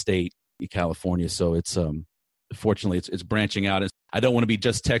 Washington State, California. So it's fortunately it's branching out. I don't want to be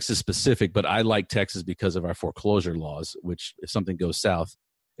just Texas specific, but I like Texas because of our foreclosure laws, which if something goes south,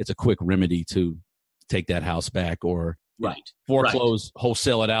 it's a quick remedy to take that house back or foreclose,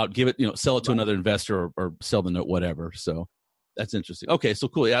 wholesale it out, give it, sell it to another investor or sell the note, whatever. So that's interesting. Okay. So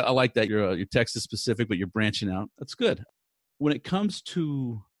cool. Yeah, I like that. You're Texas specific, but you're branching out. That's good. When it comes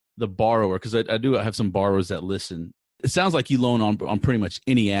to the borrower, because I have some borrowers that listen, it sounds like you loan on pretty much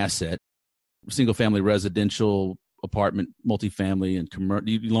any asset, single family, residential, apartment, multifamily, and commercial.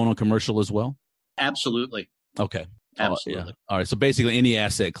 Do you loan on commercial as well? Absolutely. Okay. Absolutely. Yeah. All right. So basically any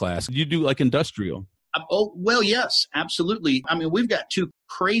asset class. You do like industrial? Oh, well, yes, absolutely. I mean, we've got 2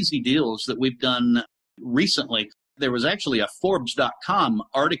 crazy deals that we've done recently. There was actually a Forbes.com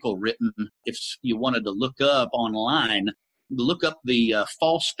article written, if you wanted to look up online, look up the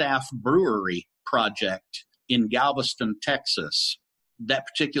Falstaff Brewery project in Galveston, Texas. That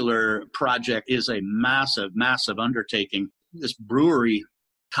particular project is a massive, massive undertaking. This brewery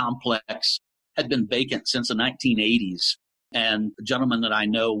complex had been vacant since the 1980s. And a gentleman that I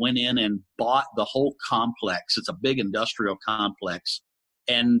know went in and bought the whole complex. It's a big industrial complex.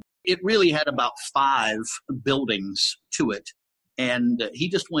 And it really had about 5 buildings to it. And he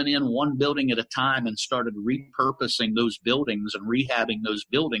just went in one building at a time and started repurposing those buildings and rehabbing those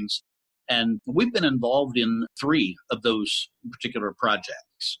buildings. And we've been involved in 3 of those particular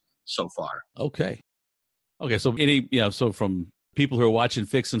projects so far. Okay. So so from people who are watching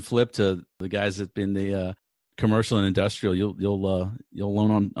Fix and Flip to the guys that in the commercial and industrial, you'll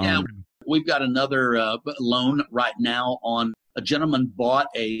loan on. Yeah, we've got another loan right now on a gentleman bought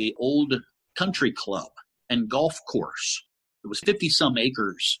a old country club and golf course. It was 50 some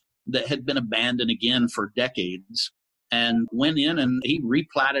acres that had been abandoned again for decades, and went in and he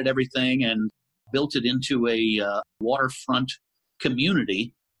replatted everything and built it into a waterfront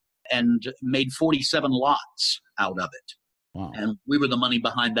community and made 47 lots out of it. Wow. And we were the money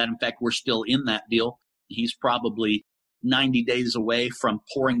behind that. In fact, we're still in that deal. He's probably 90 days away from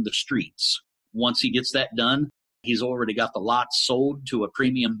pouring the streets. Once he gets that done, he's already got the lots sold to a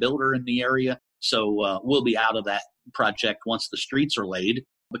premium builder in the area. So we'll be out of that project once the streets are laid,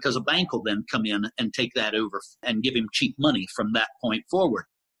 because a bank will then come in and take that over and give him cheap money from that point forward.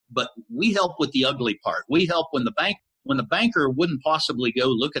 But we help with the ugly part. We help when the banker wouldn't possibly go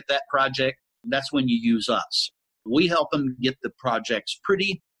look at that project. That's when you use us. We help them get the projects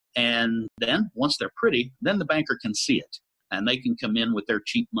pretty, and then once they're pretty, then the banker can see it, and they can come in with their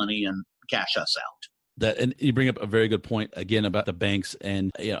cheap money and cash us out. And you bring up a very good point again about the banks,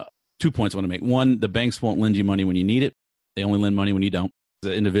 and 2 points I want to make. One, the banks won't lend you money when you need it. They only lend money when you don't.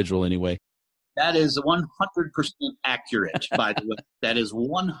 The individual anyway. That is 100% accurate, by the way. That is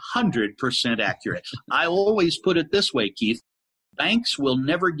 100% accurate. I always put it this way, Keith. Banks will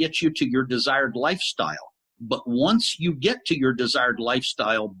never get you to your desired lifestyle. But once you get to your desired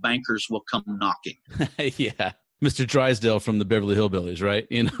lifestyle, bankers will come knocking. Yeah. Mr. Drysdale from the Beverly Hillbillies, right?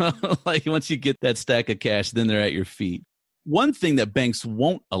 Like once you get that stack of cash, then they're at your feet. One thing that banks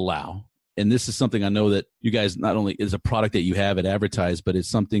won't allow, and this is something I know that you guys not only is a product that you have at Advertise, but it's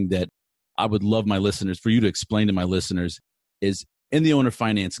something that I would love my listeners, for you to explain to my listeners, is in the owner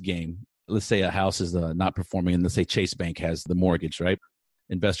finance game. Let's say a house is not performing, and let's say Chase Bank has the mortgage, right?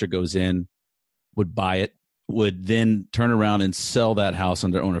 Investor goes in, would buy it, would then turn around and sell that house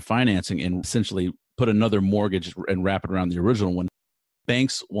under owner financing and essentially put another mortgage and wrap it around the original one.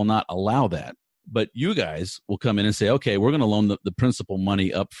 Banks will not allow that. But you guys will come in and say, okay, we're going to loan the principal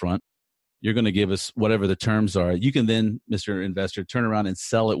money up front. You're going to give us whatever the terms are. You can then, Mr. Investor, turn around and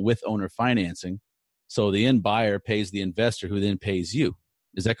sell it with owner financing. So the end buyer pays the investor, who then pays you.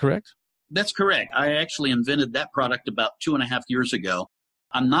 Is that correct? That's correct. I actually invented that product about 2.5 years ago.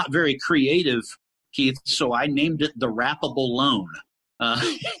 I'm not very creative, Keith, so I named it the wrappable loan.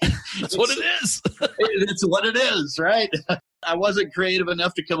 That's what it is. It's what it is, right? I wasn't creative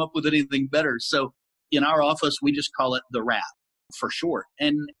enough to come up with anything better. So in our office, we just call it the wrap for short.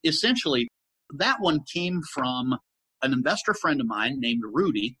 And essentially, that one came from an investor friend of mine named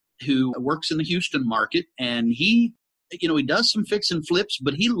Rudy, who works in the Houston market. And he does some fix and flips,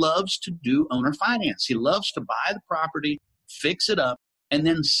 but he loves to do owner finance. He loves to buy the property, fix it up, and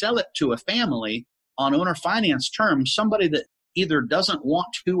then sell it to a family on owner finance terms, somebody that either doesn't want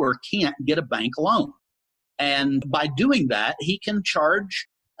to or can't get a bank loan. And by doing that, he can charge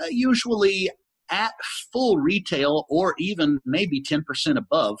usually at full retail or even maybe 10%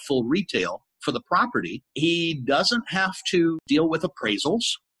 above full retail for the property. He doesn't have to deal with appraisals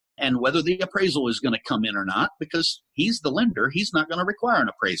and whether the appraisal is going to come in or not, because he's the lender. He's not going to require an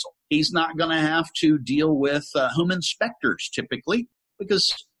appraisal. He's not going to have to deal with home inspectors typically,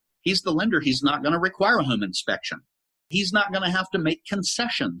 because he's the lender. He's not going to require a home inspection. He's not going to have to make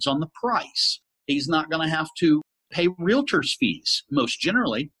concessions on the price. He's not going to have to pay realtors' fees. Most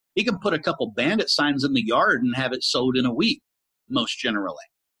generally, he can put a couple bandit signs in the yard and have it sold in a week, most generally.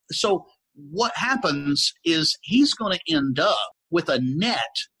 So what happens is he's going to end up with a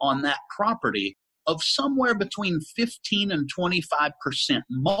net on that property of somewhere between 15 and 25%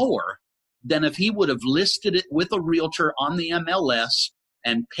 more than if he would have listed it with a realtor on the MLS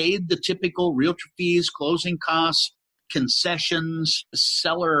and paid the typical realtor fees, closing costs, concessions,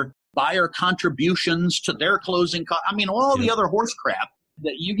 buyer contributions to their closing costs. I mean, all the other horse crap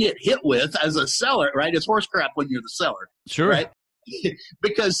that you get hit with as a seller, right? It's horse crap when you're the seller. Sure. Right?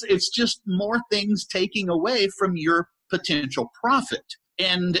 Because it's just more things taking away from your potential profit.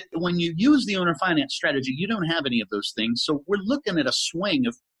 And when you use the owner finance strategy, you don't have any of those things. So we're looking at a swing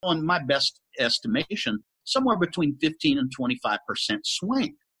of, on my best estimation, somewhere between 15 and 25%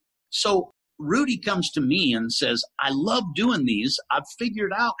 swing. So Rudy comes to me and says, I love doing these. I've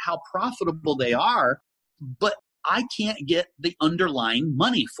figured out how profitable they are, but I can't get the underlying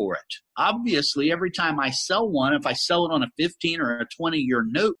money for it. Obviously, every time I sell one, if I sell it on a 15 or a 20-year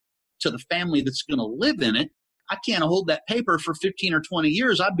note to the family that's going to live in it, I can't hold that paper for 15 or 20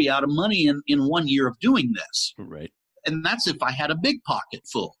 years. I'd be out of money in 1 year of doing this. Right. And that's if I had a big pocket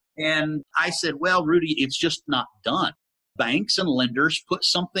full. And I said, well, Rudy, it's just not done. Banks and lenders put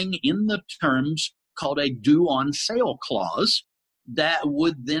something in the terms called a due on sale clause that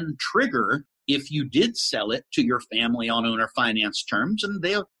would then trigger if you did sell it to your family on owner finance terms. And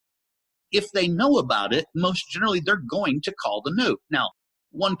if they know about it, most generally they're going to call the note. Now,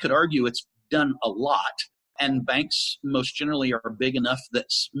 one could argue it's done a lot, and banks most generally are big enough that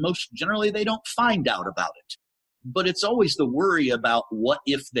most generally they don't find out about it. But it's always the worry about what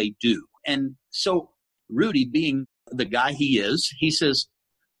if they do. And so Rudy, being the guy he is, he says,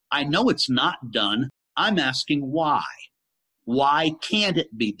 I know it's not done. I'm asking why. Why can't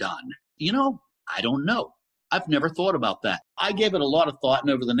it be done? I don't know. I've never thought about that. I gave it a lot of thought,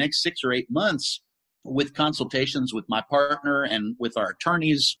 and over the next 6 or 8 months, with consultations with my partner and with our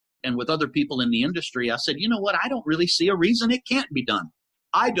attorneys and with other people in the industry, I said, you know what? I don't really see a reason it can't be done.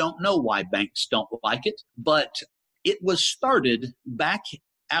 I don't know why banks don't like it, but it was started back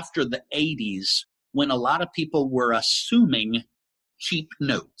after the 80s when a lot of people were assuming cheap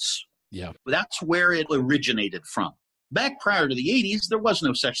notes. Yeah. That's where it originated from. Back prior to the 80s, there was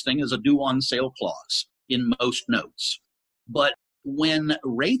no such thing as a due on sale clause in most notes. But when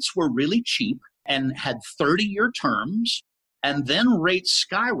rates were really cheap and had 30-year terms, and then rates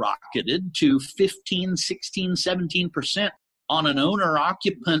skyrocketed to 15, 16, 17% on an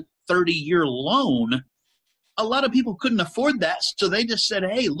owner-occupant 30-year loan, a lot of people couldn't afford that, so they just said,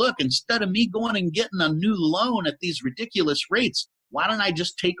 hey, look, instead of me going and getting a new loan at these ridiculous rates, why don't I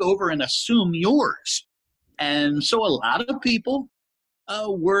just take over and assume yours? And so a lot of people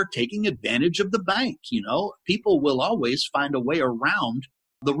were taking advantage of the bank. People will always find a way around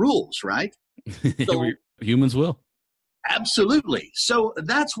the rules, right? So, humans will. Absolutely. So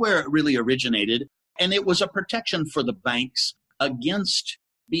that's where it really originated. And it was a protection for the banks against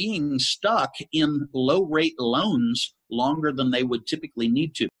being stuck in low rate loans longer than they would typically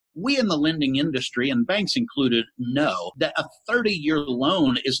need to. We in the lending industry, and banks included, know that a 30-year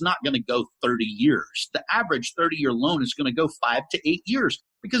loan is not going to go 30 years. The average 30-year loan is going to go 5 to 8 years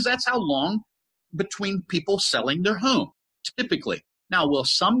because that's how long between people selling their home, typically. Now, will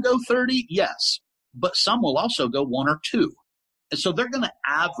some go 30? Yes, but some will also go 1 or 2. And so they're going to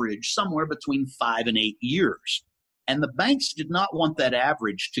average somewhere between 5 and 8 years. And the banks did not want that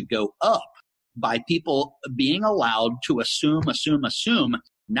average to go up by people being allowed to assume.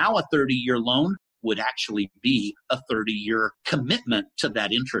 Now a 30-year loan would actually be a 30-year commitment to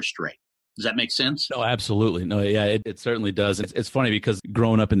that interest rate. Does that make sense? No, absolutely. No, yeah, it certainly does. It's funny because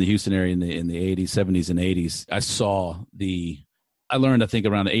growing up in the Houston area in the 80s, 70s, and 80s, I learned, I think,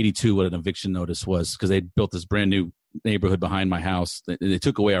 around 82 what an eviction notice was because they built this brand new neighborhood behind my house. They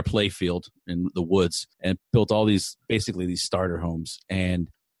took away our play field in the woods and built all these starter homes, and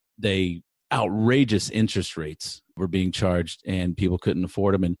outrageous interest rates were being charged and people couldn't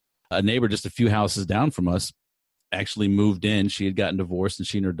afford them. And a neighbor just a few houses down from us actually moved in. She had gotten divorced and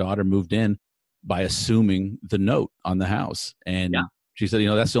she and her daughter moved in by assuming the note on the house. And she said,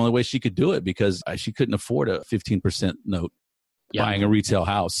 that's the only way she could do it because she couldn't afford a 15% note buying a retail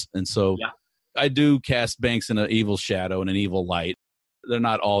house. And so I do cast banks in an evil shadow and an evil light. They're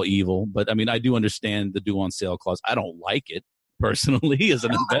not all evil, but I do understand the due on sale clause. I don't like it personally as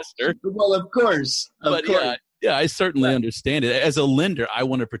an investor. Well, of course. Yeah, I certainly understand it. As a lender, I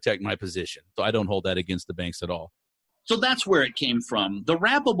want to protect my position. So I don't hold that against the banks at all. So that's where it came from. The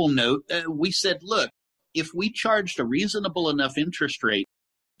wrappable note, we said, look, if we charged a reasonable enough interest rate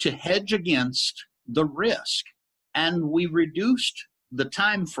to hedge against the risk and we reduced the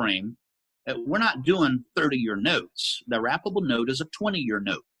time frame, we're not doing 30-year notes. The wrappable note is a 20-year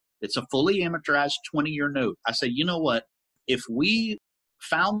note. It's a fully amortized 20-year note. I say, you know what? If we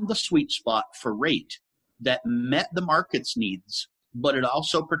found the sweet spot for rate that met the market's needs, but it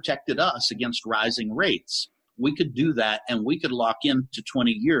also protected us against rising rates, we could do that and we could lock in to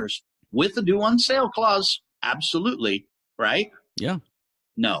 20 years with a due on sale clause. Absolutely. Right? Yeah.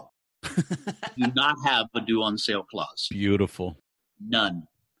 No. Do not have a due on sale clause. Beautiful. None.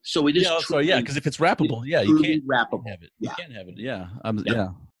 So it is because if it's wrappable, you can't have it. You can't have it. Yeah.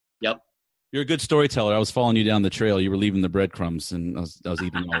 Yep. You're a good storyteller. I was following you down the trail. You were leaving the breadcrumbs, and I was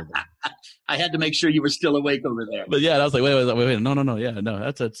eating all of them. I had to make sure you were still awake over there. But I was like, wait, no, yeah,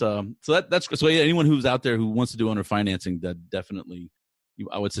 no, that's so anyone who's out there who wants to do owner financing, that definitely,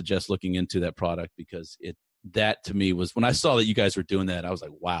 I would suggest looking into that product because that to me was when I saw that you guys were doing that, I was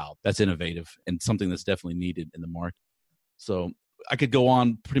like, wow, that's innovative and something that's definitely needed in the market. So I could go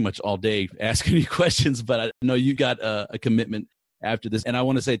on pretty much all day asking you questions, but I know you got a commitment after this. And I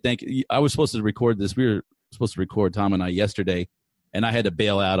want to say thank you. I was supposed to record this. We were supposed to record, Tom and I, yesterday, and I had to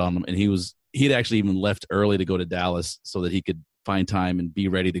bail out on him. And he'd actually even left early to go to Dallas so that he could find time and be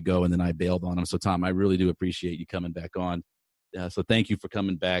ready to go. And then I bailed on him. So Tom, I really do appreciate you coming back on. So thank you for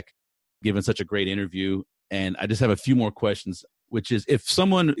coming back, giving such a great interview. And I just have a few more questions, which is if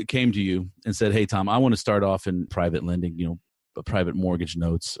someone came to you and said, hey, Tom, I want to start off in private lending, private mortgage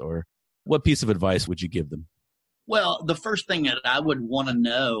notes, or what piece of advice would you give them? Well, the first thing that I would want to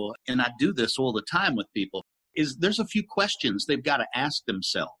know, and I do this all the time with people, is there's a few questions they've got to ask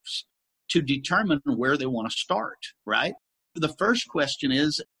themselves to determine where they want to start, right? The first question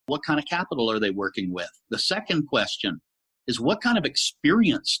is, what kind of capital are they working with? The second question is, what kind of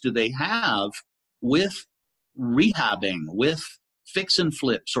experience do they have with rehabbing, with fix and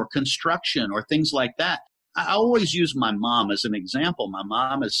flips or construction or things like that? I always use my mom as an example. My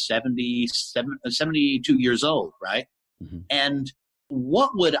mom is 72 years old, right? Mm-hmm. And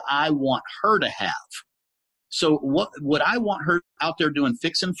what would I want her to have? So what would I want her out there doing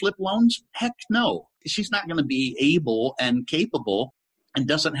fix and flip loans? Heck no. She's not going to be able and capable and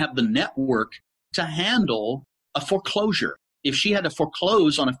doesn't have the network to handle a foreclosure. If she had to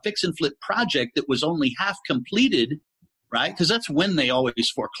foreclose on a fix and flip project that was only half completed, right? Because that's when they always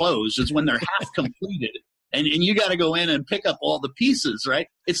foreclose, is when they're half completed. And you got to go in and pick up all the pieces, right?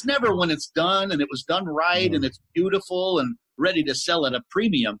 It's never when it's done and it was done right and it's beautiful and ready to sell at a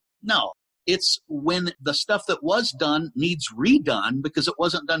premium. No, it's when the stuff that was done needs redone because it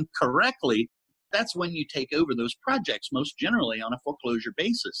wasn't done correctly. That's when you take over those projects, most generally on a foreclosure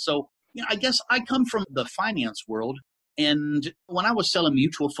basis. So, I guess I come from the finance world. And when I was selling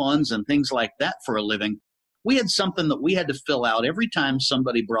mutual funds and things like that for a living, we had something that we had to fill out every time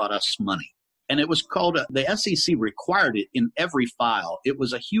somebody brought us money. And it was called, the SEC required it in every file. It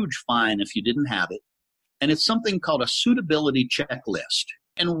was a huge fine if you didn't have it. And it's something called a suitability checklist.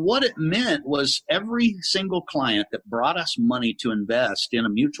 And what it meant was every single client that brought us money to invest in a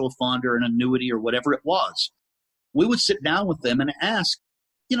mutual fund or an annuity or whatever it was, we would sit down with them and ask,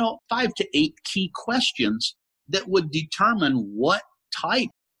 5 to 8 key questions that would determine what type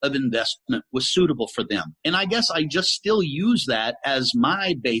of investment was suitable for them. And I guess I just still use that as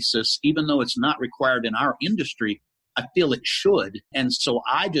my basis, even though it's not required in our industry. I feel it should. And so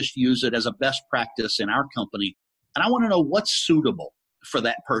I just use it as a best practice in our company. And I want to know what's suitable for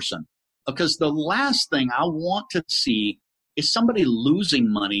that person. Because the last thing I want to see is somebody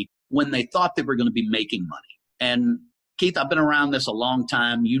losing money when they thought they were going to be making money. And Keith, I've been around this a long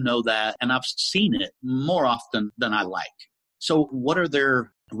time. You know that. And I've seen it more often than I like. So what are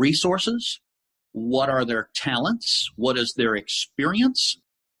their resources? What are their talents? What is their experience?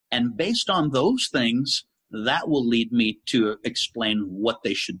 And based on those things, that will lead me to explain what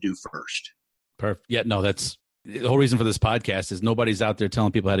they should do first. Perfect. Yeah, no, that's the whole reason for this podcast is nobody's out there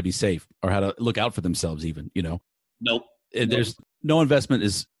telling people how to be safe or how to look out for themselves even, Nope. There's no investment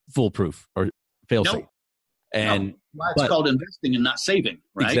is foolproof or fail safe. And it's called investing and not saving,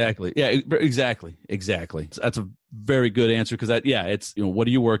 right? Exactly. Yeah, exactly. That's a very good answer because it's, what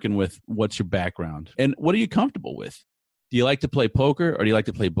are you working with? What's your background? And what are you comfortable with? Do you like to play poker or do you like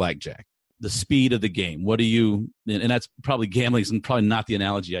to play blackjack? The speed of the game. What do you, and that's probably gambling and probably not the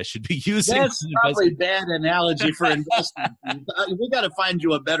analogy I should be using. That's probably a bad analogy for investing. We got to find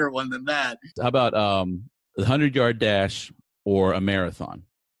you a better one than that. How about the 100-yard dash or a marathon?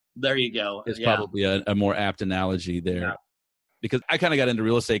 There you go. It's probably a more apt analogy there. Yeah. Because I kind of got into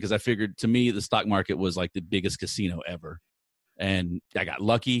real estate because I figured to me the stock market was like the biggest casino ever. And I got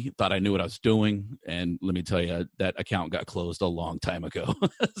lucky, thought I knew what I was doing. And let me tell you, that account got closed a long time ago.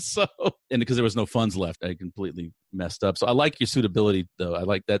 And because there was no funds left, I completely messed up. So I like your suitability, though. I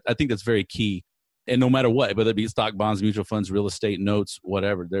like that. I think that's very key. And no matter what, whether it be stock, bonds, mutual funds, real estate, notes,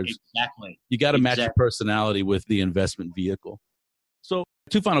 whatever, you got to match your personality with the investment vehicle. So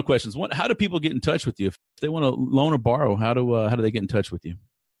 2 final questions. One, how do people get in touch with you? If they want to loan or borrow, how do they get in touch with you?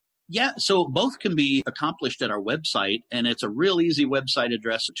 Yeah, so both can be accomplished at our website, and it's a real easy website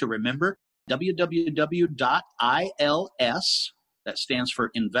address to remember, www.ils, that stands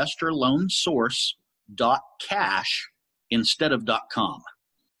for investorloansource.cash instead of .com.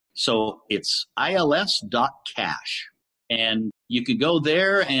 So it's ils.cash. And you can go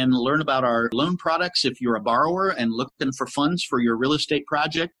there and learn about our loan products if you're a borrower and looking for funds for your real estate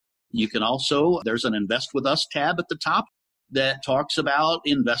project. You can also, there's an Invest With Us tab at the top that talks about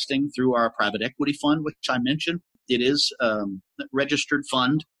investing through our private equity fund, which I mentioned. It is a registered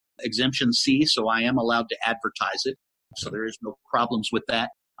fund, exemption C, so I am allowed to advertise it. So there is no problems with that.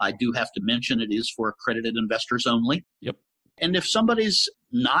 I do have to mention it is for accredited investors only. Yep. And if somebody's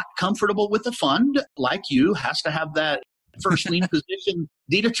not comfortable with the fund, like you, has to have that first lien position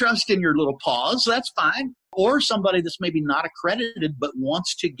deed of trust in your little paws, that's fine. Or somebody that's maybe not accredited but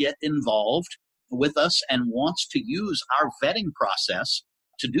wants to get involved with us and wants to use our vetting process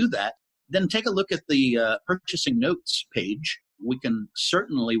to do that, then take a look at the purchasing notes page. We can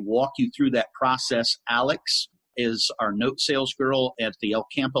certainly walk you through that process. Alex is our note sales girl at the El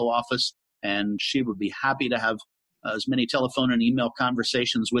Campo office, and she would be happy to have as many telephone and email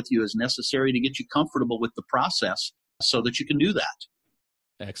conversations with you as necessary to get you comfortable with the process so that you can do that.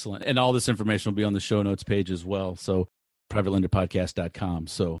 Excellent. And all this information will be on the show notes page as well. So privatelenderpodcast.com.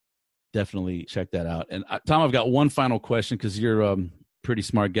 So definitely check that out. And Tom, I've got one final question because you're a pretty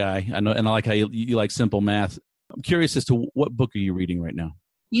smart guy. I know, and I like how you like simple math. I'm curious as to what book are you reading right now?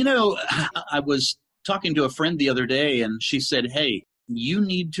 You know, I was talking to a friend the other day, and she said, hey, you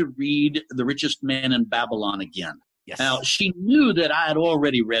need to read The Richest Man in Babylon again. Yes. Now, she knew that I had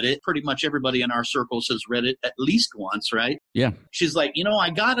already read it. Pretty much everybody in our circles has read it at least once, right? Yeah. She's like, I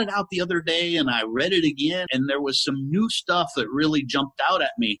got it out the other day and I read it again, and there was some new stuff that really jumped out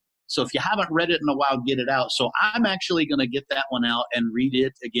at me. So if you haven't read it in a while, get it out. So I'm actually going to get that one out and read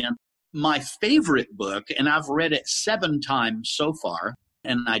it again. My favorite book, and I've read it 7 times so far,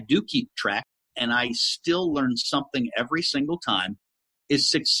 and I do keep track, and I still learn something every single time,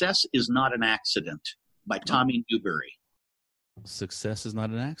 is Success is Not an Accident by Tommy Newberry. Success is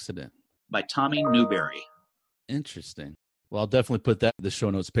Not an Accident by Tommy Newberry. Interesting. Well, I'll definitely put that in the show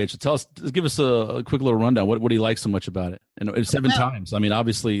notes page. So tell us, give us a quick little rundown. What do you like so much about it? And it's 7 times. I mean,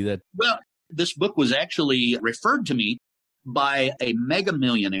 obviously that. Well, this book was actually referred to me by a mega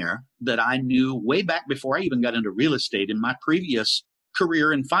millionaire that I knew way back before I even got into real estate in my previous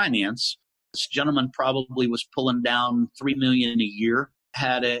career in finance. This gentleman probably was pulling down $3 million a year,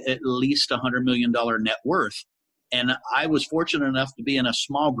 had at least $100 million net worth. And I was fortunate enough to be in a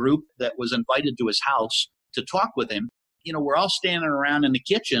small group that was invited to his house to talk with him. We're all standing around in the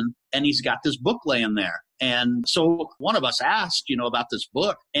kitchen, and he's got this book laying there. And so one of us asked, about this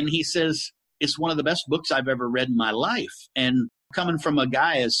book, and he says, it's one of the best books I've ever read in my life. And coming from a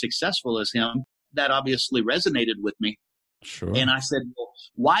guy as successful as him, that obviously resonated with me. Sure. And I said, well,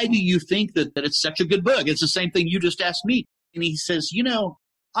 why do you think that it's such a good book? It's the same thing you just asked me. And he says,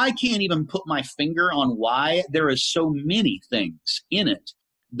 I can't even put my finger on why. There is so many things in it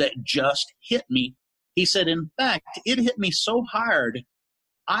that just hit me. He said, in fact, it hit me so hard,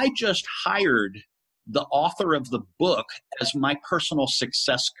 I just hired the author of the book as my personal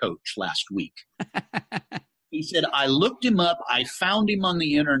success coach last week. He said, I looked him up. I found him on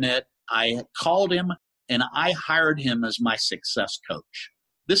the internet. I called him, and I hired him as my success coach.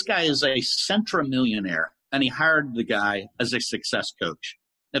 This guy is a centra-millionaire, and he hired the guy as a success coach.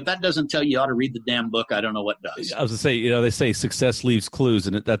 If that doesn't tell you ought to read the damn book, I don't know what does. I was going to say, they say success leaves clues,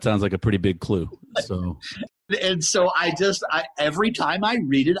 and that sounds like a pretty big clue. So, and so every time I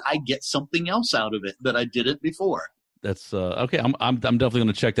read it, I get something else out of it that I didn't before. That's okay. I'm definitely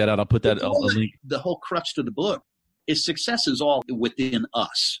going to check that out. I'll put that a link. The whole crux to the book is success is all within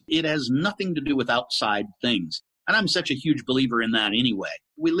us. It has nothing to do with outside things. And I'm such a huge believer in that anyway.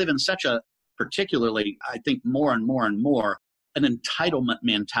 We live in such a, particularly, I think more and more, an entitlement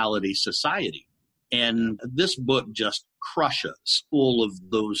mentality society. And this book just crushes all of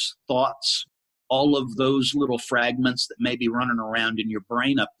those thoughts, all of those little fragments that may be running around in your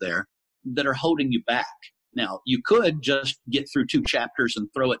brain up there that are holding you back. Now, you could just get through 2 chapters and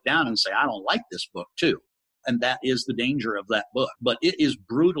throw it down and say, I don't like this book too. And that is the danger of that book. But it is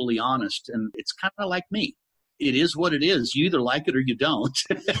brutally honest, and it's kind of like me. It is what it is. You either like it or you don't.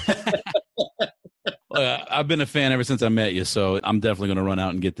 I've been a fan ever since I met you, so I'm definitely going to run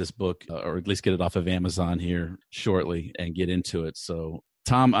out and get this book, or at least get it off of Amazon here shortly and get into it. So,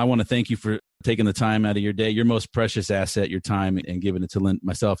 Tom, I want to thank you for taking the time out of your day, your most precious asset, your time, and giving it to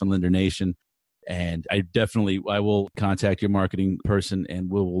myself and Lender Nation. And I will contact your marketing person,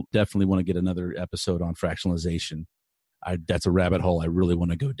 and we'll definitely want to get another episode on fractionalization. That's a rabbit hole I really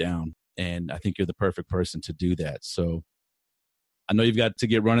want to go down, and I think you're the perfect person to do that. So I know you've got to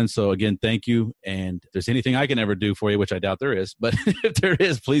get running. So again, thank you. And if there's anything I can ever do for you, which I doubt there is, but if there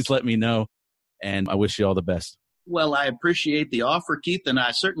is, please let me know. And I wish you all the best. Well, I appreciate the offer, Keith, and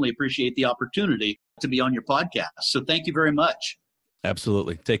I certainly appreciate the opportunity to be on your podcast. So thank you very much.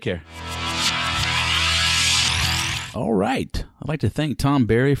 Absolutely. Take care. All right. I'd like to thank Tom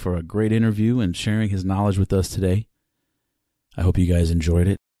Barry for a great interview and sharing his knowledge with us today. I hope you guys enjoyed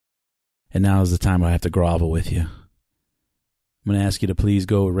it. And now is the time I have to grovel with you. I'm going to ask you to please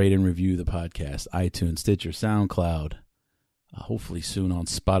go rate and review the podcast, iTunes, Stitcher, SoundCloud, hopefully soon on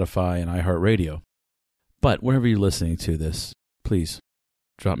Spotify and iHeartRadio. But wherever you're listening to this, please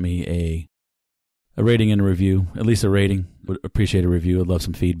drop me a rating and a review, at least a rating. Would appreciate a review. I'd love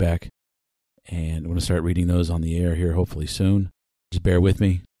some feedback. And I'm going to start reading those on the air here hopefully soon. Just bear with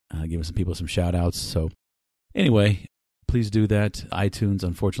me. giving some people some shout outs. So anyway, please do that. iTunes,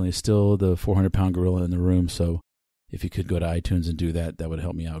 unfortunately, is still the 400-pound gorilla in the room. So if you could go to iTunes and do that, that would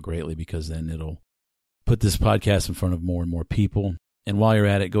help me out greatly, because then it'll put this podcast in front of more and more people. And while you're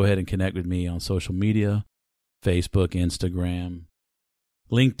at it, go ahead and connect with me on social media, Facebook, Instagram,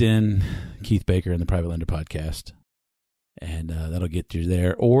 LinkedIn, Keith Baker and the Private Lender Podcast. And that'll get you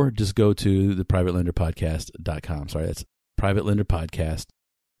there. Or just go to the privatelenderpodcast.com. Sorry, that's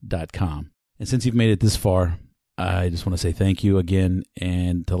privatelenderpodcast.com. And since you've made it this far, I just want to say thank you again,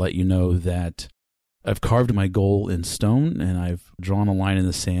 and to let you know that I've carved my goal in stone, and I've drawn a line in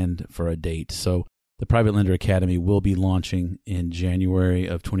the sand for a date. So the Private Lender Academy will be launching in January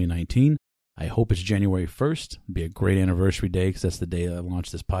of 2019. I hope it's January 1st. It'll be a great anniversary day, because that's the day that I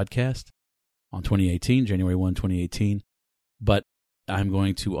launched this podcast on 2018, January 1, 2018. But I'm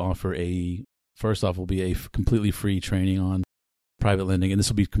going to offer first off, will be a completely free training on private lending, and this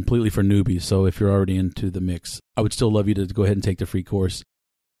will be completely for newbies. So if you're already into the mix, I would still love you to go ahead and take the free course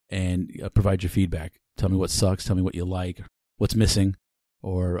and provide your feedback. Tell me what sucks, tell me what you like, what's missing,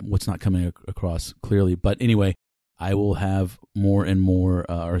 or what's not coming across clearly. But anyway, I will have more and more,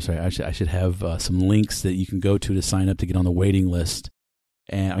 I should have some links that you can go to sign up to get on the waiting list.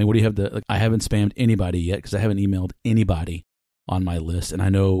 And I mean, what do you have I haven't spammed anybody yet, because I haven't emailed anybody on my list. And I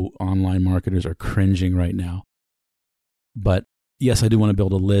know online marketers are cringing right now. But yes, I do want to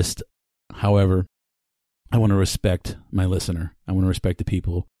build a list. However, I want to respect my listener. I want to respect the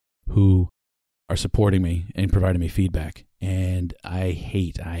people who are supporting me and providing me feedback. And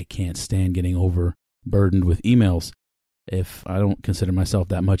I can't stand getting overburdened with emails. If I don't consider myself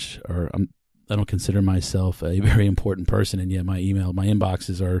that much, or I don't consider myself a very important person, and yet my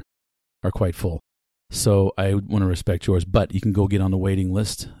inboxes are quite full. So I want to respect yours, but you can go get on the waiting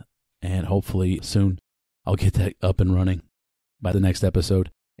list, and hopefully soon I'll get that up and running by the next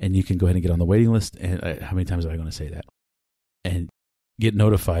episode, and you can go ahead and get on the waiting list. And how many times am I going to say that? And get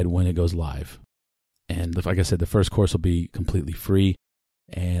notified when it goes live. And like I said, the first course will be completely free,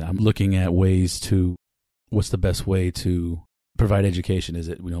 and I'm looking at what's the best way to provide education. Is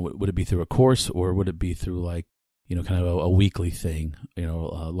it, would it be through a course, or would it be through kind of a weekly thing,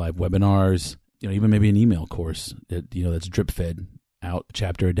 live webinars, even maybe an email course that, that's drip fed out a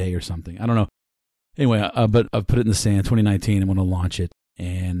chapter a day or something. I don't know. Anyway, but I've put it in the sand. 2019, I'm going to launch it,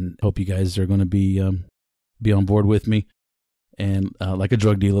 and hope you guys are going to be on board with me. And like a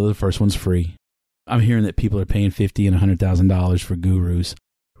drug dealer, the first one's free. I'm hearing that people are paying $50,000 and $100,000 for gurus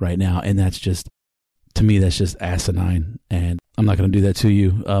right now, and to me, that's just asinine. And I'm not going to do that to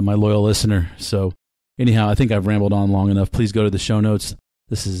you, my loyal listener. So anyhow, I think I've rambled on long enough. Please go to the show notes.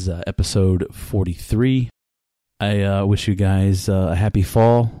 This is episode 43. I wish you guys a happy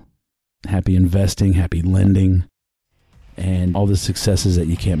fall, happy investing, happy lending, and all the successes that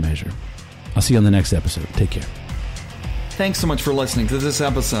you can't measure. I'll see you on the next episode. Take care. Thanks so much for listening to this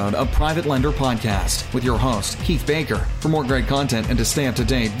episode of Private Lender Podcast with your host, Keith Baker. For more great content and to stay up to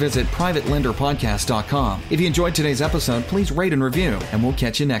date, visit privatelenderpodcast.com. If you enjoyed today's episode, please rate and review, and we'll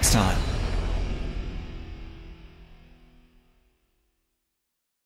catch you next time.